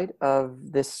side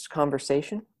of this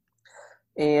conversation.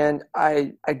 And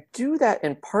I do that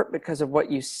in part because of what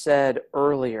you said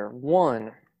earlier.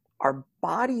 One, our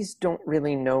bodies don't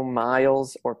really know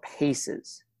miles or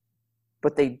paces,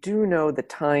 but they do know the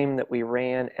time that we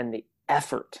ran and the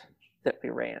effort that we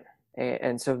ran.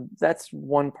 And so that's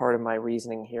one part of my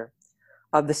reasoning here.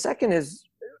 The second is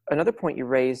another point you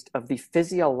raised of the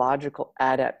physiological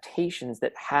adaptations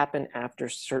that happen after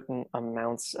certain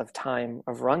amounts of time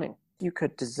of running. You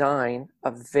could design a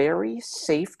very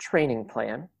safe training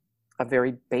plan, a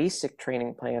very basic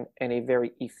training plan, and a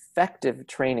very effective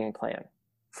training plan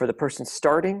for the person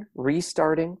starting,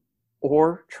 restarting,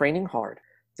 or training hard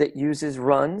that uses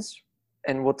runs,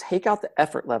 and will take out the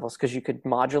effort levels because you could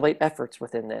modulate efforts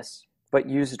within this, but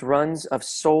used runs of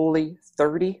solely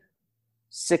 30,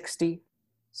 60,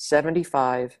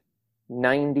 75,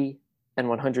 90, and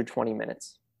 120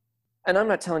 minutes. And I'm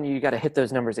not telling you got to hit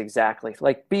those numbers exactly.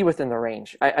 Be within the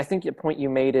range. I think the point you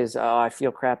made is, I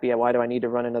feel crappy. Why do I need to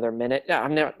run another minute? Yeah,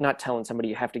 I'm not telling somebody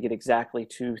you have to get exactly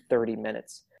to 30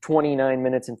 minutes. 29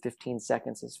 minutes and 15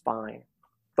 seconds is fine.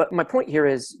 But my point here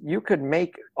is you could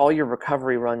make all your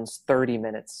recovery runs 30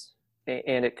 minutes,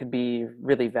 and it could be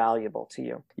really valuable to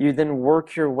you. You then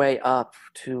work your way up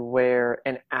to where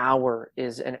an hour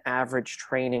is an average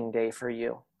training day for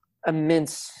you.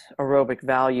 Immense aerobic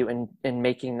value in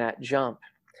making that jump.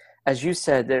 As you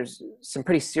said, there's some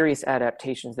pretty serious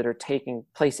adaptations that are taking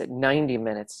place at 90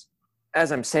 minutes.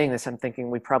 As I'm saying this, I'm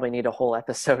thinking we probably need a whole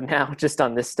episode now just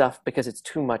on this stuff because it's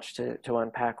too much to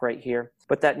unpack right here.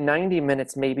 But that 90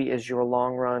 minutes maybe is your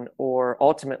long run, or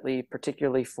ultimately,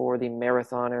 particularly for the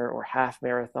marathoner or half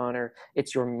marathoner,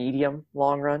 it's your medium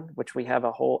long run, which we have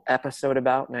a whole episode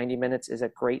about. 90 minutes is a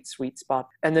great sweet spot.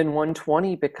 And then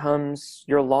 120 becomes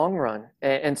your long run.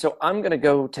 And so I'm going to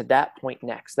go to that point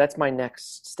next. That's my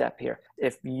next step here.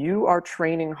 If you are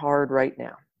training hard right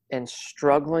now, and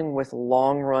struggling with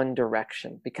long run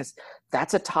direction, because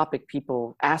that's a topic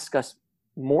people ask us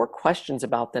more questions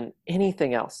about than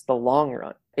anything else, the long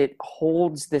run. It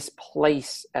holds this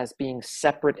place as being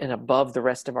separate and above the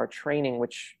rest of our training,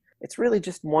 which it's really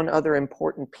just one other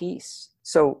important piece.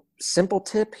 So simple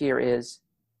tip here is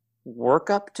work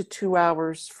up to 2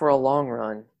 hours for a long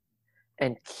run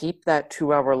and keep that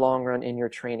 2-hour long run in your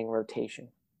training rotation.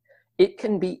 It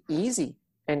can be easy,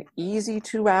 an easy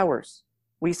 2 hours.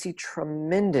 We see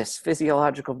tremendous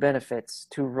physiological benefits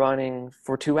to running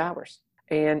for 2 hours.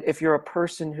 And if you're a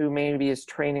person who maybe is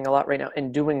training a lot right now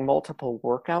and doing multiple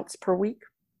workouts per week,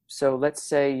 so let's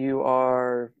say you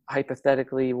are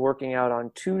hypothetically working out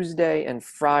on Tuesday and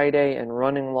Friday and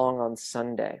running long on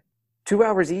Sunday. 2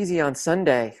 hours easy on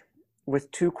Sunday with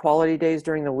 2 quality days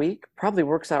during the week probably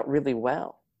works out really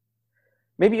well.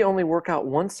 Maybe you only work out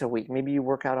once a week. Maybe you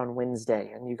work out on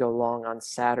Wednesday and you go long on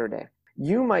Saturday.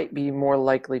 You might be more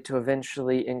likely to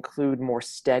eventually include more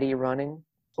steady running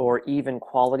or even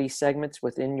quality segments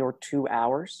within your 2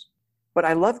 hours. But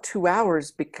I love 2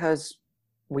 hours because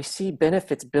we see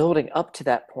benefits building up to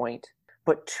that point,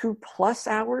 but 2+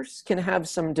 hours can have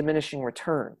some diminishing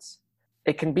returns.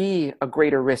 It can be a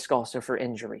greater risk also for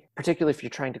injury, particularly if you're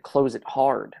trying to close it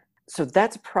hard. So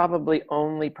that's probably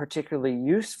only particularly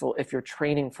useful if you're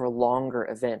training for longer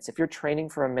events. If you're training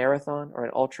for a marathon or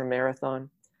an ultra marathon,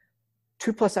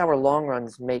 2+ hour long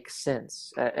runs make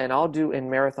sense. And I'll do in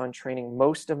marathon training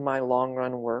most of my long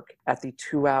run work at the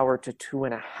 2 hour to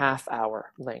 2.5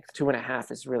 hour length.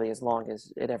 2.5 is really as long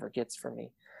as it ever gets for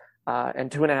me. And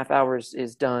 2.5 hours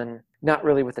is done not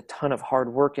really with a ton of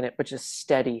hard work in it, but just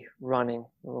steady running,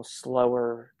 a little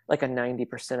slower, like a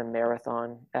 90% of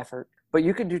marathon effort. But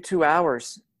you could do 2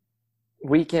 hours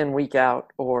week in, week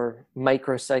out, or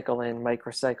microcycle in,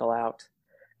 microcycle out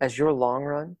as your long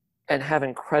run and have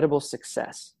incredible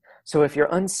success. So if you're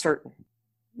uncertain,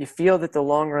 you feel that the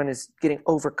long run is getting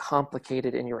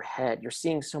overcomplicated in your head, you're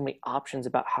seeing so many options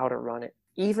about how to run it,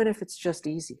 even if it's just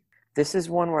easy. This is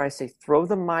one where I say throw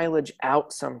the mileage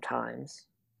out sometimes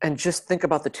and just think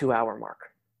about the 2 hour mark.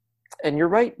 And you're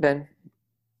right, Ben.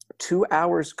 2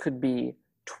 hours could be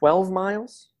 12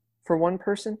 miles for one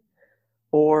person,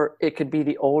 or it could be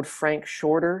the old Frank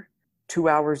Shorter. 2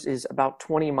 hours is about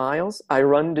 20 miles. I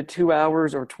run to 2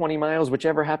 hours or 20 miles,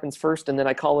 whichever happens first, and then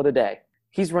I call it a day.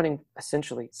 He's running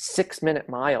essentially 6-minute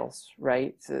miles,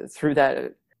 right, through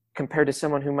that, compared to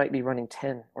someone who might be running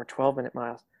 10 or 12-minute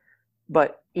miles.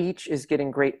 But each is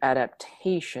getting great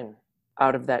adaptation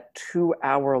out of that 2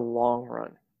 hour long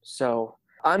run. So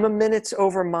I'm a minutes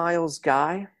over miles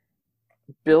guy.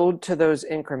 Build to those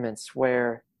increments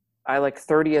where I like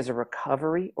 30 as a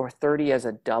recovery or 30 as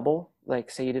a double.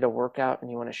 Like say you did a workout and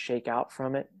you want to shake out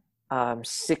from it.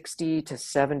 60 to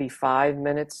 75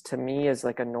 minutes to me is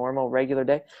like a normal regular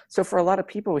day. So for a lot of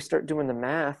people, we start doing the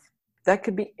math. That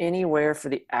could be anywhere for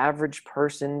the average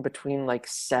person between like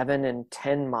 7 and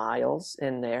 10 miles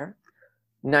in there.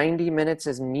 90 minutes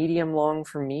is medium long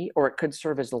for me, or it could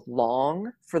serve as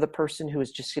long for the person who is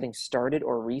just getting started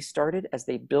or restarted as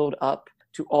they build up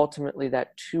to ultimately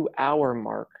that 2 hour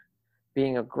mark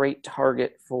being a great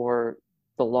target for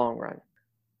the long run.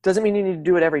 Doesn't mean you need to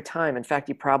do it every time. In fact,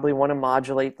 you probably want to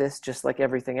modulate this just like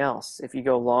everything else. If you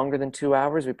go longer than 2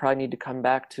 hours, we probably need to come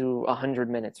back to 100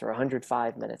 minutes or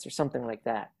 105 minutes or something like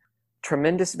that.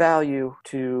 Tremendous value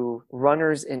to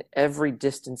runners in every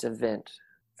distance event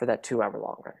for that 2 hour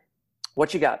long run.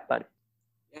 What you got, bud?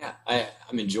 Yeah,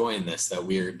 I'm enjoying this, that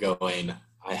we're going,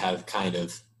 I have kind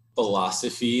of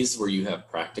philosophies where you have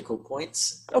practical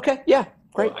points. Okay, yeah,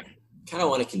 great. So I kind of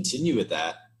want to continue with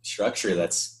that structure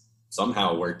that's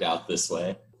somehow worked out this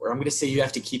way, where I'm going to say you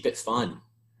have to keep it fun.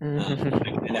 I'm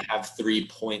going to have 3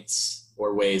 points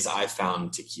or ways I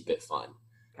found to keep it fun.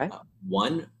 Okay.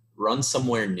 1, run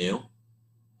somewhere new.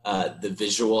 The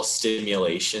visual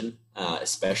stimulation,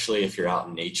 especially if you're out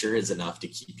in nature, is enough to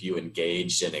keep you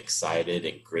engaged and excited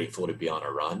and grateful to be on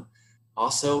a run.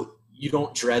 Also, you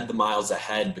don't dread the miles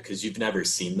ahead because you've never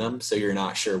seen them, so you're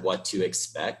not sure what to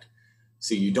expect.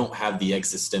 So you don't have the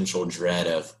existential dread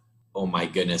of, oh my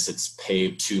goodness, it's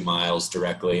paved 2 miles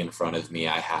directly in front of me,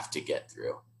 I have to get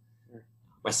through.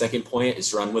 My second point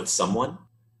is run with someone.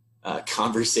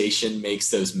 Conversation makes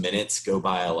those minutes go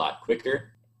by a lot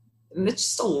quicker. And it's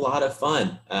just a lot of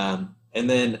fun. And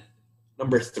then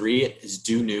number 3 is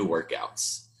do new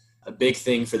workouts. A big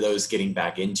thing for those getting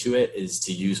back into it is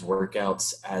to use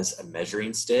workouts as a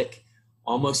measuring stick,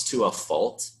 almost to a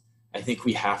fault. I think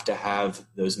we have to have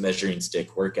those measuring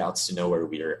stick workouts to know where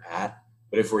we're at.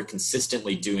 But if we're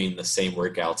consistently doing the same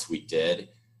workouts we did,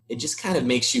 it just kind of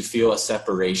makes you feel a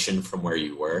separation from where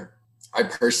you were. I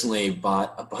personally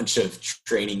bought a bunch of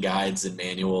training guides and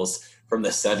manuals from the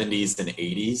 70s and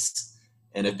 80s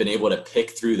and have been able to pick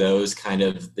through those kind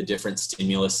of the different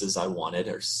stimuluses I wanted,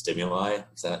 or stimuli.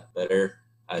 Is that better?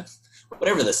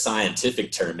 Whatever the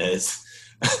scientific term is.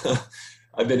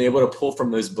 I've been able to pull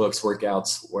from those books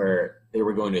workouts where they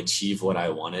were going to achieve what I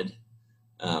wanted.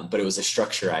 But it was a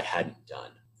structure I hadn't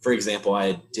done. For example,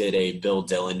 I did a Bill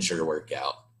Dillinger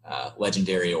workout,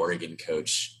 legendary Oregon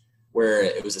coach, where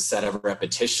it was a set of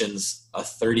repetitions, a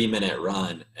 30-minute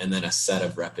run, and then a set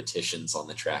of repetitions on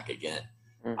the track again.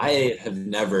 I have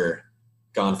never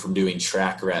gone from doing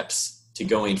track reps to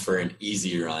going for an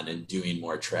easy run and doing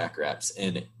more track reps.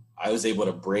 And I was able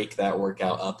to break that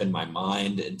workout up in my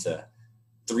mind into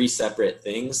 3 separate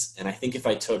things. And I think if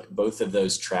I took both of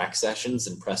those track sessions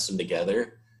and pressed them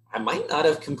together, I might not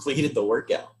have completed the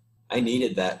workout. I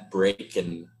needed that break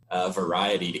and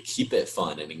variety to keep it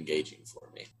fun and engaging for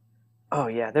me. Oh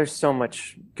yeah, there's so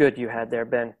much good you had there,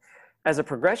 Ben. As a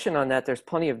progression on that, there's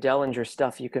plenty of Dellinger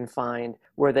stuff you can find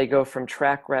where they go from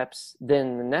track reps.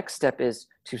 Then the next step is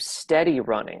to steady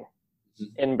running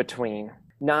in between,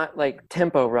 not like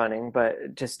tempo running,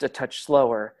 but just a touch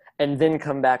slower, and then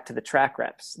come back to the track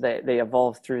reps. They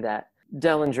evolve through that.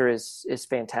 Dellinger is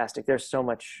fantastic. There's so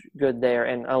much good there,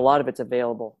 and a lot of it's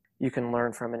available. You can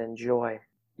learn from and enjoy.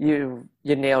 You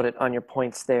nailed it on your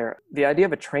points there. The idea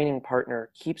of a training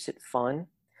partner keeps it fun,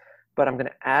 but I'm going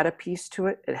to add a piece to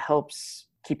it. It helps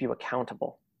keep you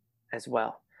accountable as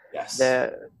well. Yes.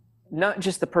 Not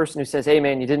just the person who says, hey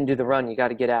man, you didn't do the run, you got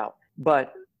to get out,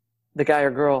 but the guy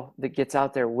or girl that gets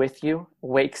out there with you,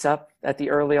 wakes up at the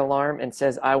early alarm and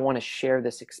says, I want to share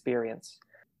this experience.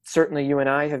 Certainly you and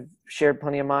I have shared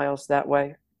plenty of miles that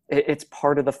way. It's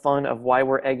part of the fun of why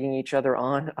we're egging each other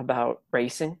on about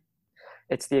racing.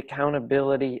 It's the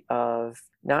accountability of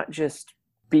not just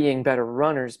being better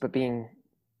runners, but being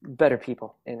better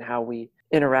people in how we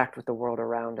interact with the world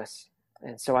around us.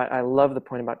 And so I love the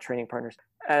point about training partners.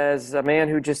 As a man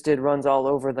who just did runs all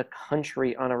over the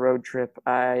country on a road trip,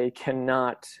 I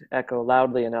cannot echo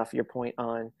loudly enough your point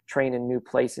on train in new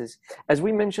places. As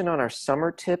we mentioned on our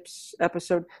summer tips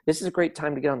episode, this is a great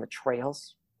time to get on the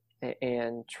trails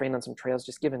and train on some trails,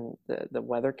 just given the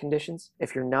weather conditions.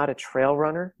 If you're not a trail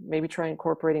runner, maybe try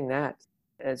incorporating that.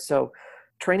 And so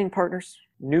training partners,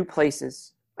 new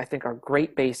places, I think are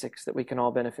great basics that we can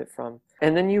all benefit from.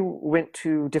 And then you went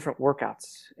to different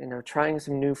workouts, trying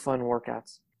some new fun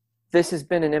workouts. This has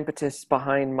been an impetus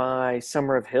behind my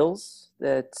Summer of Hills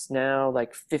that's now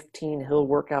like 15 hill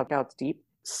workouts deep.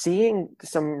 Seeing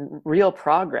some real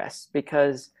progress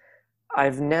because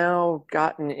I've now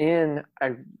gotten in,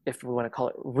 if we want to call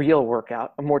it real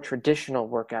workout, a more traditional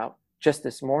workout just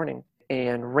this morning,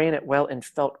 and ran it well and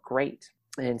felt great.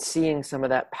 And seeing some of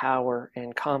that power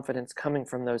and confidence coming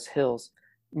from those hills.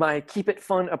 My keep it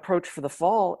fun approach for the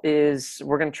fall is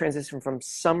we're going to transition from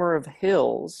Summer of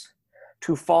Hills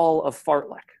to Fall of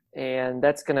Fartlek. And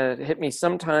that's going to hit me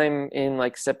sometime in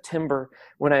like September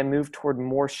when I move toward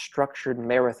more structured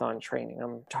marathon training.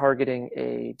 I'm targeting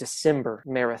a December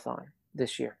marathon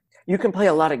this year. You can play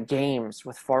a lot of games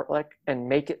with Fartlek and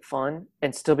make it fun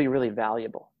and still be really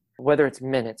valuable, whether it's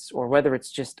minutes or whether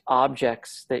it's just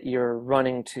objects that you're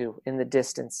running to in the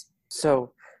distance.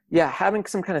 So yeah, having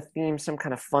some kind of theme, some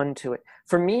kind of fun to it.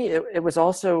 For me, it was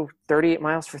also 38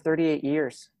 miles for 38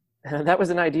 years. And that was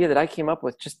an idea that I came up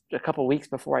with just a couple weeks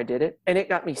before I did it. And it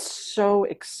got me so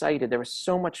excited. There was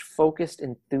so much focused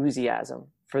enthusiasm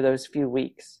for those few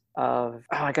weeks of,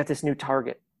 I got this new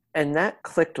target. And that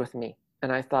clicked with me.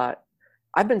 And I thought,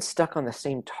 I've been stuck on the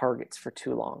same targets for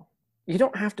too long. You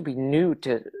don't have to be new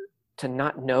to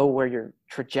not know where your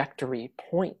trajectory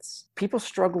points. People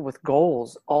struggle with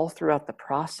goals all throughout the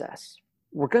process.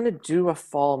 We're going to do a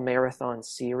fall marathon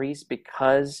series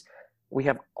because we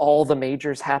have all the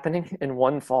majors happening in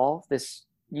one fall this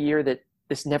year that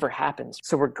this never happens.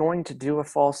 So we're going to do a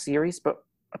fall series, but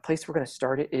a place we're going to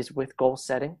start it is with goal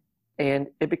setting. And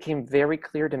it became very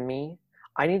clear to me,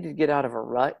 I needed to get out of a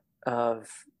rut of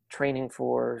training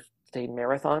for state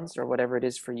marathons or whatever it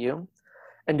is for you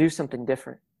and do something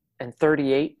different. And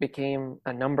 38 became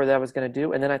a number that I was going to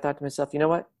do. And then I thought to myself, you know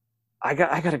what? I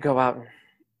got to go out and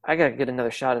I got to get another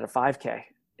shot at a 5K.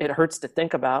 It hurts to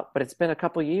think about, but it's been a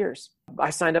couple years. I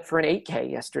signed up for an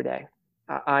 8K yesterday.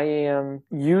 I am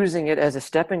using it as a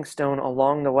stepping stone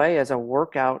along the way, as a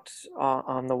workout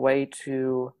on the way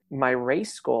to my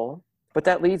race goal. But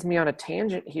that leads me on a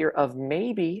tangent here of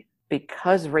maybe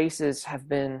because races have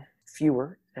been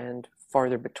fewer and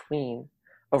farther between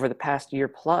over the past year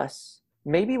plus,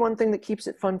 maybe one thing that keeps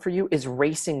it fun for you is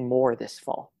racing more this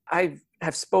fall. I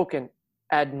have spoken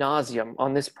ad nauseum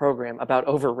on this program about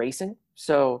over racing,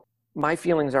 so my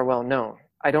feelings are well known.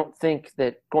 I don't think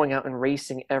that going out and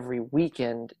racing every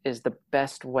weekend is the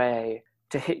best way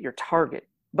to hit your target.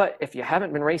 But if you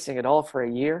haven't been racing at all for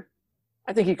a year,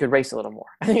 I think you could race a little more.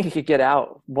 I think you could get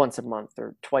out once a month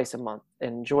or twice a month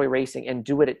and enjoy racing and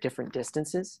do it at different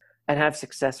distances and have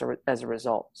success as a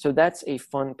result. So that's a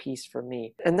fun piece for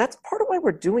me. And that's part of why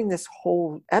we're doing this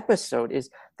whole episode is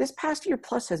this past year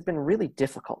plus has been really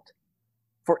difficult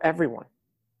for everyone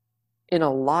in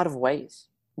a lot of ways.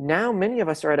 Now, many of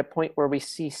us are at a point where we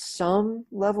see some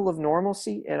level of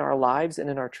normalcy in our lives and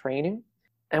in our training.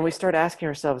 And we start asking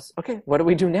ourselves, okay, what do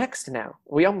we do next now?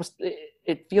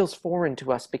 It feels foreign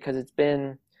to us because it's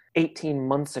been 18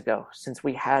 months ago since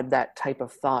we had that type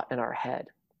of thought in our head.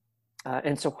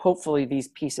 And so hopefully these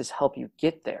pieces help you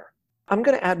get there. I'm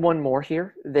going to add one more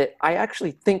here that I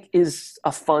actually think is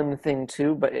a fun thing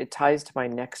too, but it ties to my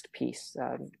next piece,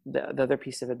 the other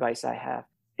piece of advice I have.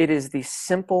 It is the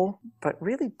simple but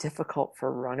really difficult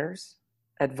for runners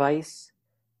advice: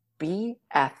 be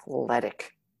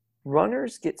athletic.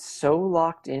 Runners get so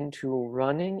locked into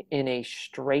running in a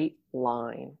straight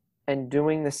line and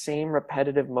doing the same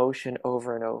repetitive motion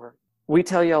over and over. We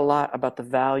tell you a lot about the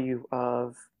value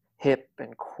of hip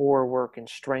and core work and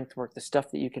strength work, the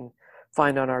stuff that you can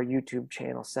find on our YouTube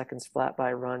channel, Seconds Flat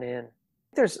by Run In.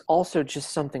 There's also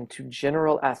just something to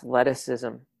general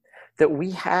athleticism that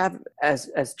we have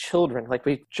as children. Like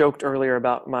we joked earlier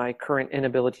about my current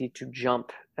inability to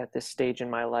jump at this stage in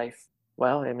my life.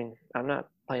 Well, I mean, I'm not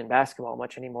playing basketball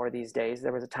much anymore these days.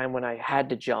 There was a time when I had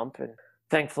to jump, and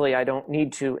thankfully I don't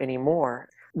need to anymore.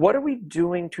 What are we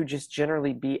doing to just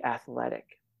generally be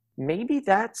athletic? Maybe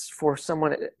that's for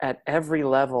someone at every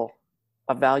level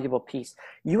a valuable piece.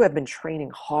 You have been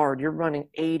training hard. You're running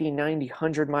 80, 90,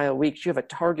 100-mile weeks. You have a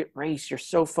target race. You're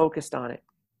so focused on it.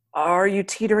 Are you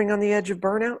teetering on the edge of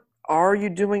burnout? Are you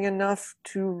doing enough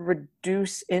to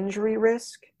reduce injury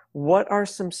risk? What are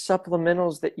some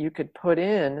supplementals that you could put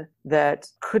in that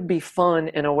could be fun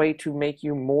in a way to make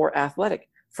you more athletic?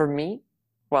 For me,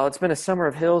 while it's been a summer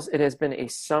of hills, it has been a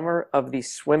summer of the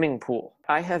swimming pool.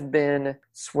 I have been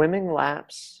swimming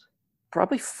laps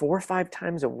probably 4 or 5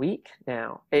 times a week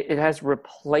now. It has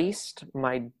replaced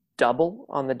my double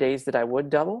on the days that I would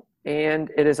double.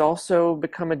 And it has also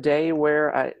become a day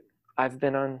where I've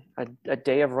been on a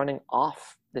day of running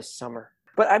off this summer.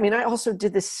 But I mean, I also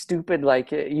did this stupid, like,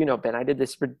 Ben, I did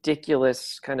this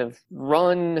ridiculous kind of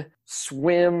run,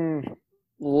 swim,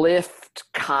 lift,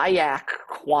 kayak,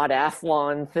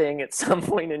 quadathlon thing at some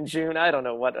point in June. I don't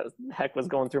know what the heck was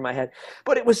going through my head,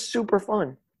 but it was super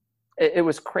fun. It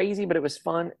was crazy, but it was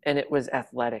fun, and it was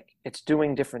athletic. It's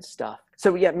doing different stuff.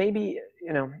 So yeah, maybe,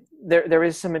 there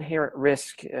is some inherent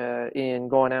risk in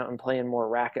going out and playing more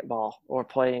racquetball or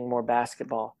playing more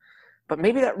basketball. But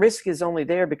maybe that risk is only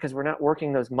there because we're not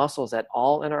working those muscles at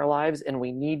all in our lives, and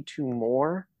we need to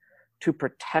more to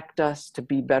protect us to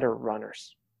be better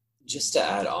runners. Just to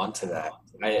add on to that,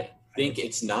 I think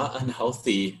it's not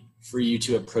unhealthy for you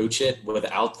to approach it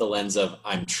without the lens of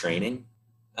I'm training.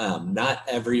 Not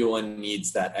everyone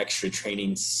needs that extra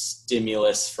training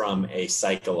stimulus from a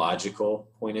psychological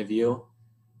point of view.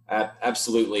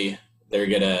 Absolutely, they're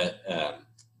going to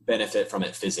benefit from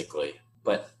it physically.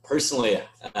 But personally,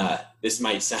 this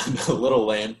might sound a little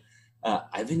lame.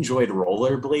 I've enjoyed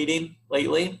rollerblading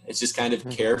lately. It's just kind of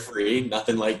carefree,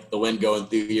 nothing like the wind going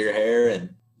through your hair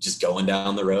and just going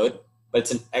down the road. But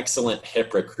it's an excellent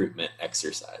hip recruitment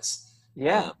exercise.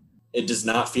 Yeah. It does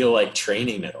not feel like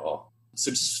training at all. So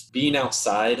just being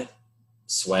outside,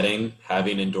 sweating,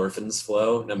 having endorphins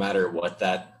flow, no matter what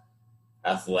that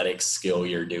athletic skill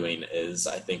you're doing is,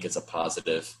 I think it's a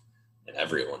positive in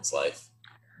everyone's life.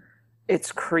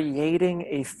 It's creating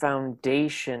a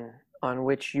foundation on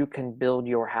which you can build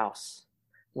your house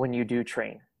when you do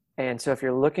train. And so if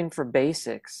you're looking for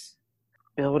basics,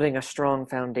 building a strong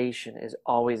foundation is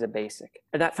always a basic.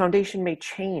 And that foundation may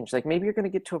change. Like maybe you're going to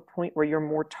get to a point where you're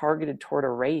more targeted toward a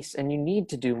race and you need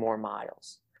to do more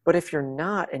miles. But if you're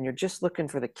not and you're just looking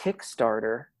for the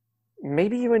Kickstarter,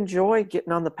 maybe you enjoy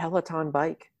getting on the Peloton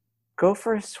bike. Go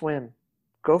for a swim.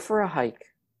 Go for a hike.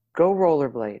 Go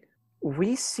rollerblade.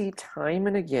 We see time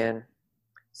and again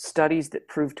studies that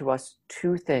prove to us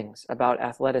 2 things about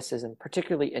athleticism,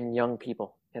 particularly in young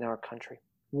people in our country.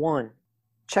 1,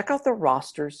 check out the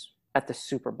rosters at the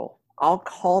Super Bowl. I'll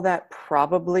call that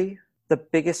probably the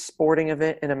biggest sporting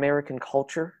event in American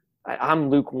culture. I'm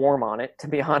lukewarm on it, to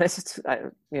be honest.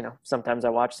 Sometimes I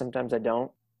watch, sometimes I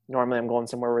don't. Normally I'm going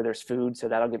somewhere where there's food, so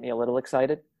that'll get me a little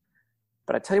excited.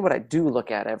 But I tell you what I do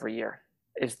look at every year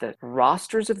is the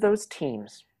rosters of those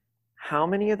teams. How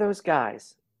many of those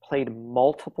guys played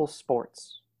multiple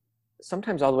sports?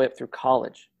 Sometimes all the way up through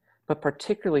college, but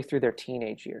particularly through their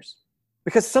teenage years.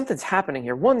 Because something's happening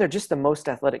here. 1, they're just the most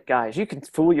athletic guys. You can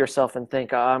fool yourself and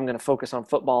think, I'm going to focus on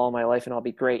football all my life and I'll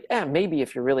be great. Yeah, maybe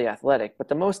if you're really athletic, but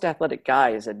the most athletic guy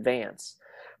is advanced.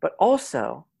 But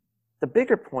also, the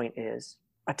bigger point is,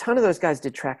 a ton of those guys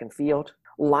did track and field.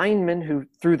 Linemen who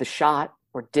threw the shot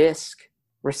or disc.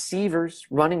 Receivers,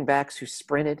 running backs who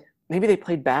sprinted. Maybe they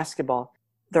played basketball.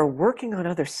 They're working on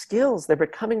other skills. They're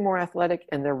becoming more athletic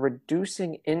and they're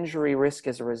reducing injury risk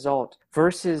as a result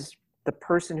versus the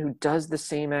person who does the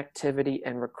same activity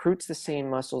and recruits the same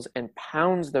muscles and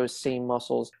pounds those same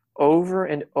muscles over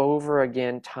and over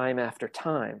again, time after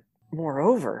time.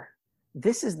 Moreover,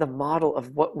 this is the model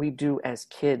of what we do as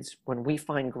kids when we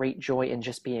find great joy in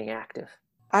just being active.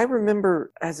 I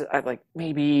remember as like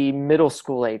maybe middle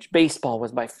school age, baseball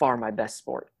was by far my best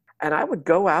sport. And I would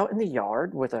go out in the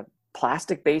yard with a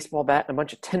plastic baseball bat and a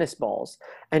bunch of tennis balls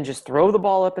and just throw the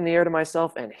ball up in the air to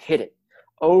myself and hit it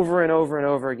over and over and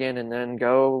over again, and then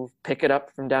go pick it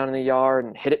up from down in the yard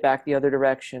and hit it back the other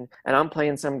direction. And I'm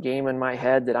playing some game in my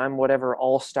head that I'm whatever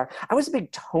all-star. I was a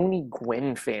big Tony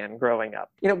Gwynn fan growing up.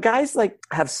 You know, guys like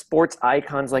have sports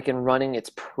icons, like in running,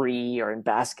 it's Pre, or in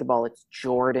basketball, it's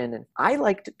Jordan. And I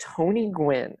liked Tony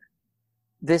Gwynn,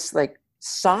 this like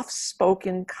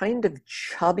soft-spoken, kind of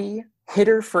chubby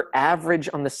hitter for average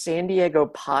on the San Diego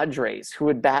Padres, who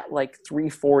would bat like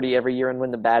 340 every year and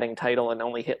win the batting title and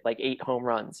only hit like 8 home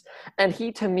runs. And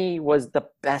he, to me, was the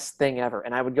best thing ever.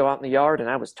 And I would go out in the yard and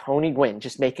I was Tony Gwynn,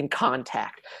 just making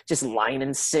contact, just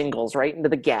lining singles right into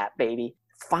the gap, baby.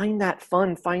 Find that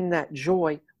fun, find that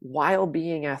joy while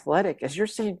being athletic. As you're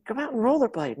saying, come out and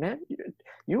rollerblade, man.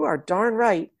 You are darn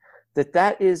right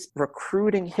that is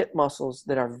recruiting hip muscles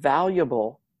that are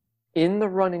valuable in the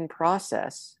running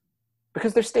process,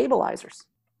 because they're stabilizers.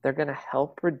 They're going to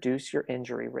help reduce your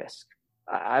injury risk.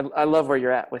 I love where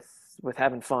you're at with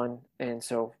having fun. And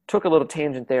so took a little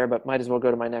tangent there, but might as well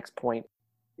go to my next point.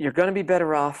 You're going to be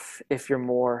better off if you're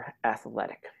more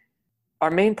athletic.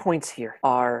 Our main points here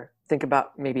are, think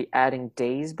about maybe adding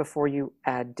days before you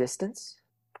add distance.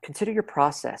 Consider your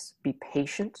process. Be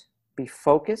patient, be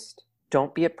focused.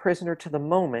 Don't be a prisoner to the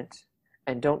moment,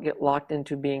 and don't get locked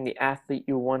into being the athlete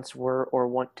you once were or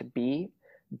want to be.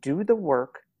 Do the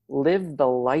work, live the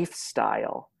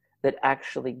lifestyle that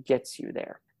actually gets you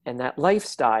there. And that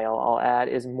lifestyle, I'll add,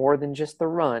 is more than just the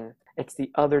run. It's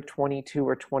the other 22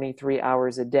 or 23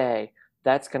 hours a day.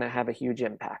 That's going to have a huge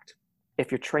impact. If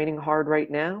you're training hard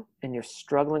right now and you're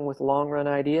struggling with long run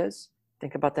ideas,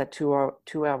 think about that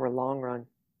 2-hour long run.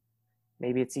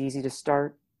 Maybe it's easy to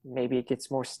start. Maybe it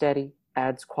gets more steady,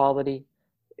 adds quality.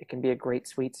 It can be a great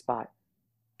sweet spot.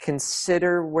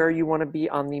 Consider where you want to be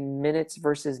on the minutes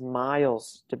versus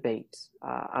miles debate.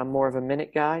 I'm more of a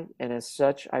minute guy, and as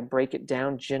such, I break it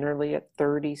down generally at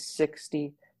 30,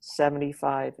 60,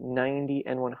 75, 90,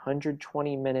 and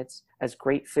 120 minutes as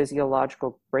great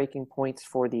physiological breaking points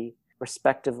for the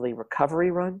respectively recovery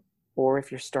run, or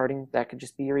if you're starting, that could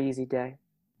just be your easy day.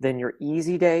 Then your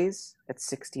easy days at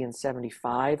 60 and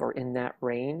 75 are in that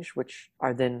range, which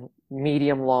are then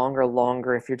medium long or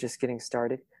longer if you're just getting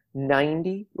started.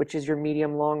 90, which is your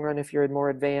medium long run if you're more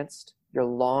advanced, your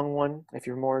long one if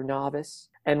you're more novice,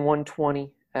 and 120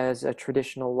 as a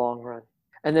traditional long run.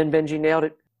 And then Benji nailed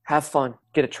it. Have fun.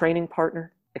 Get a training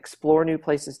partner. Explore new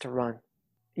places to run.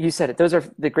 You said it. Those are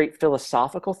the great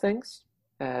philosophical things.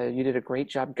 You did a great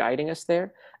job guiding us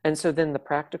there. And so then the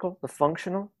practical, the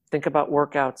functional, think about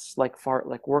workouts like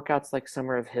workouts like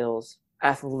Summer of Hills,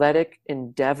 athletic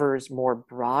endeavors more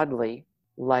broadly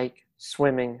like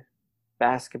swimming,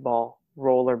 basketball,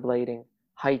 rollerblading,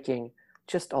 hiking,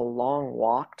 just a long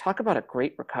walk. Talk about a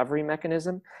great recovery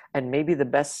mechanism, and maybe the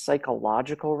best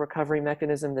psychological recovery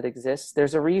mechanism that exists.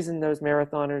 There's a reason those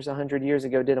marathoners 100 years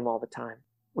ago did them all the time.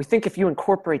 We think if you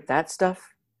incorporate that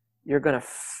stuff, you're going to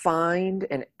find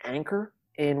an anchor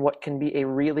in what can be a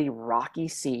really rocky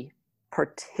sea,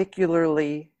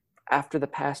 particularly after the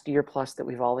past year plus that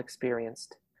we've all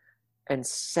experienced, and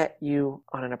set you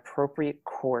on an appropriate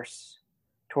course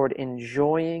toward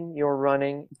enjoying your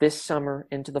running this summer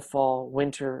into the fall,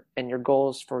 winter, and your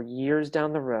goals for years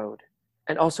down the road,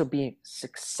 and also being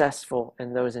successful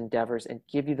in those endeavors and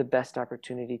give you the best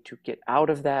opportunity to get out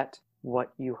of that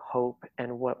what you hope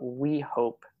and what we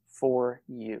hope for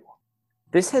you.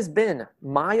 This has been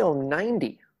mile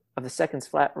 90 of the Seconds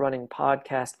Flat Running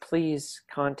podcast. Please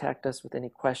contact us with any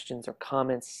questions or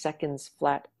comments.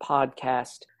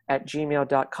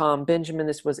 secondsflatpodcast@gmail.com. Benjamin,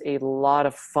 this was a lot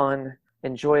of fun.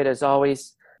 Enjoy it as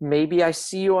always. Maybe I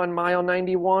see you on mile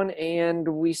 91 and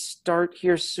we start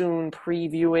here soon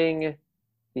previewing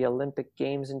the Olympic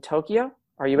Games in Tokyo.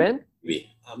 Are you in?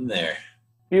 I'm there.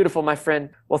 Beautiful, my friend.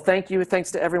 Well, thank you.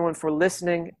 Thanks to everyone for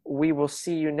listening. We will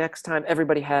see you next time.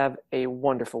 Everybody have a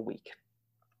wonderful week.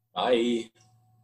 Bye.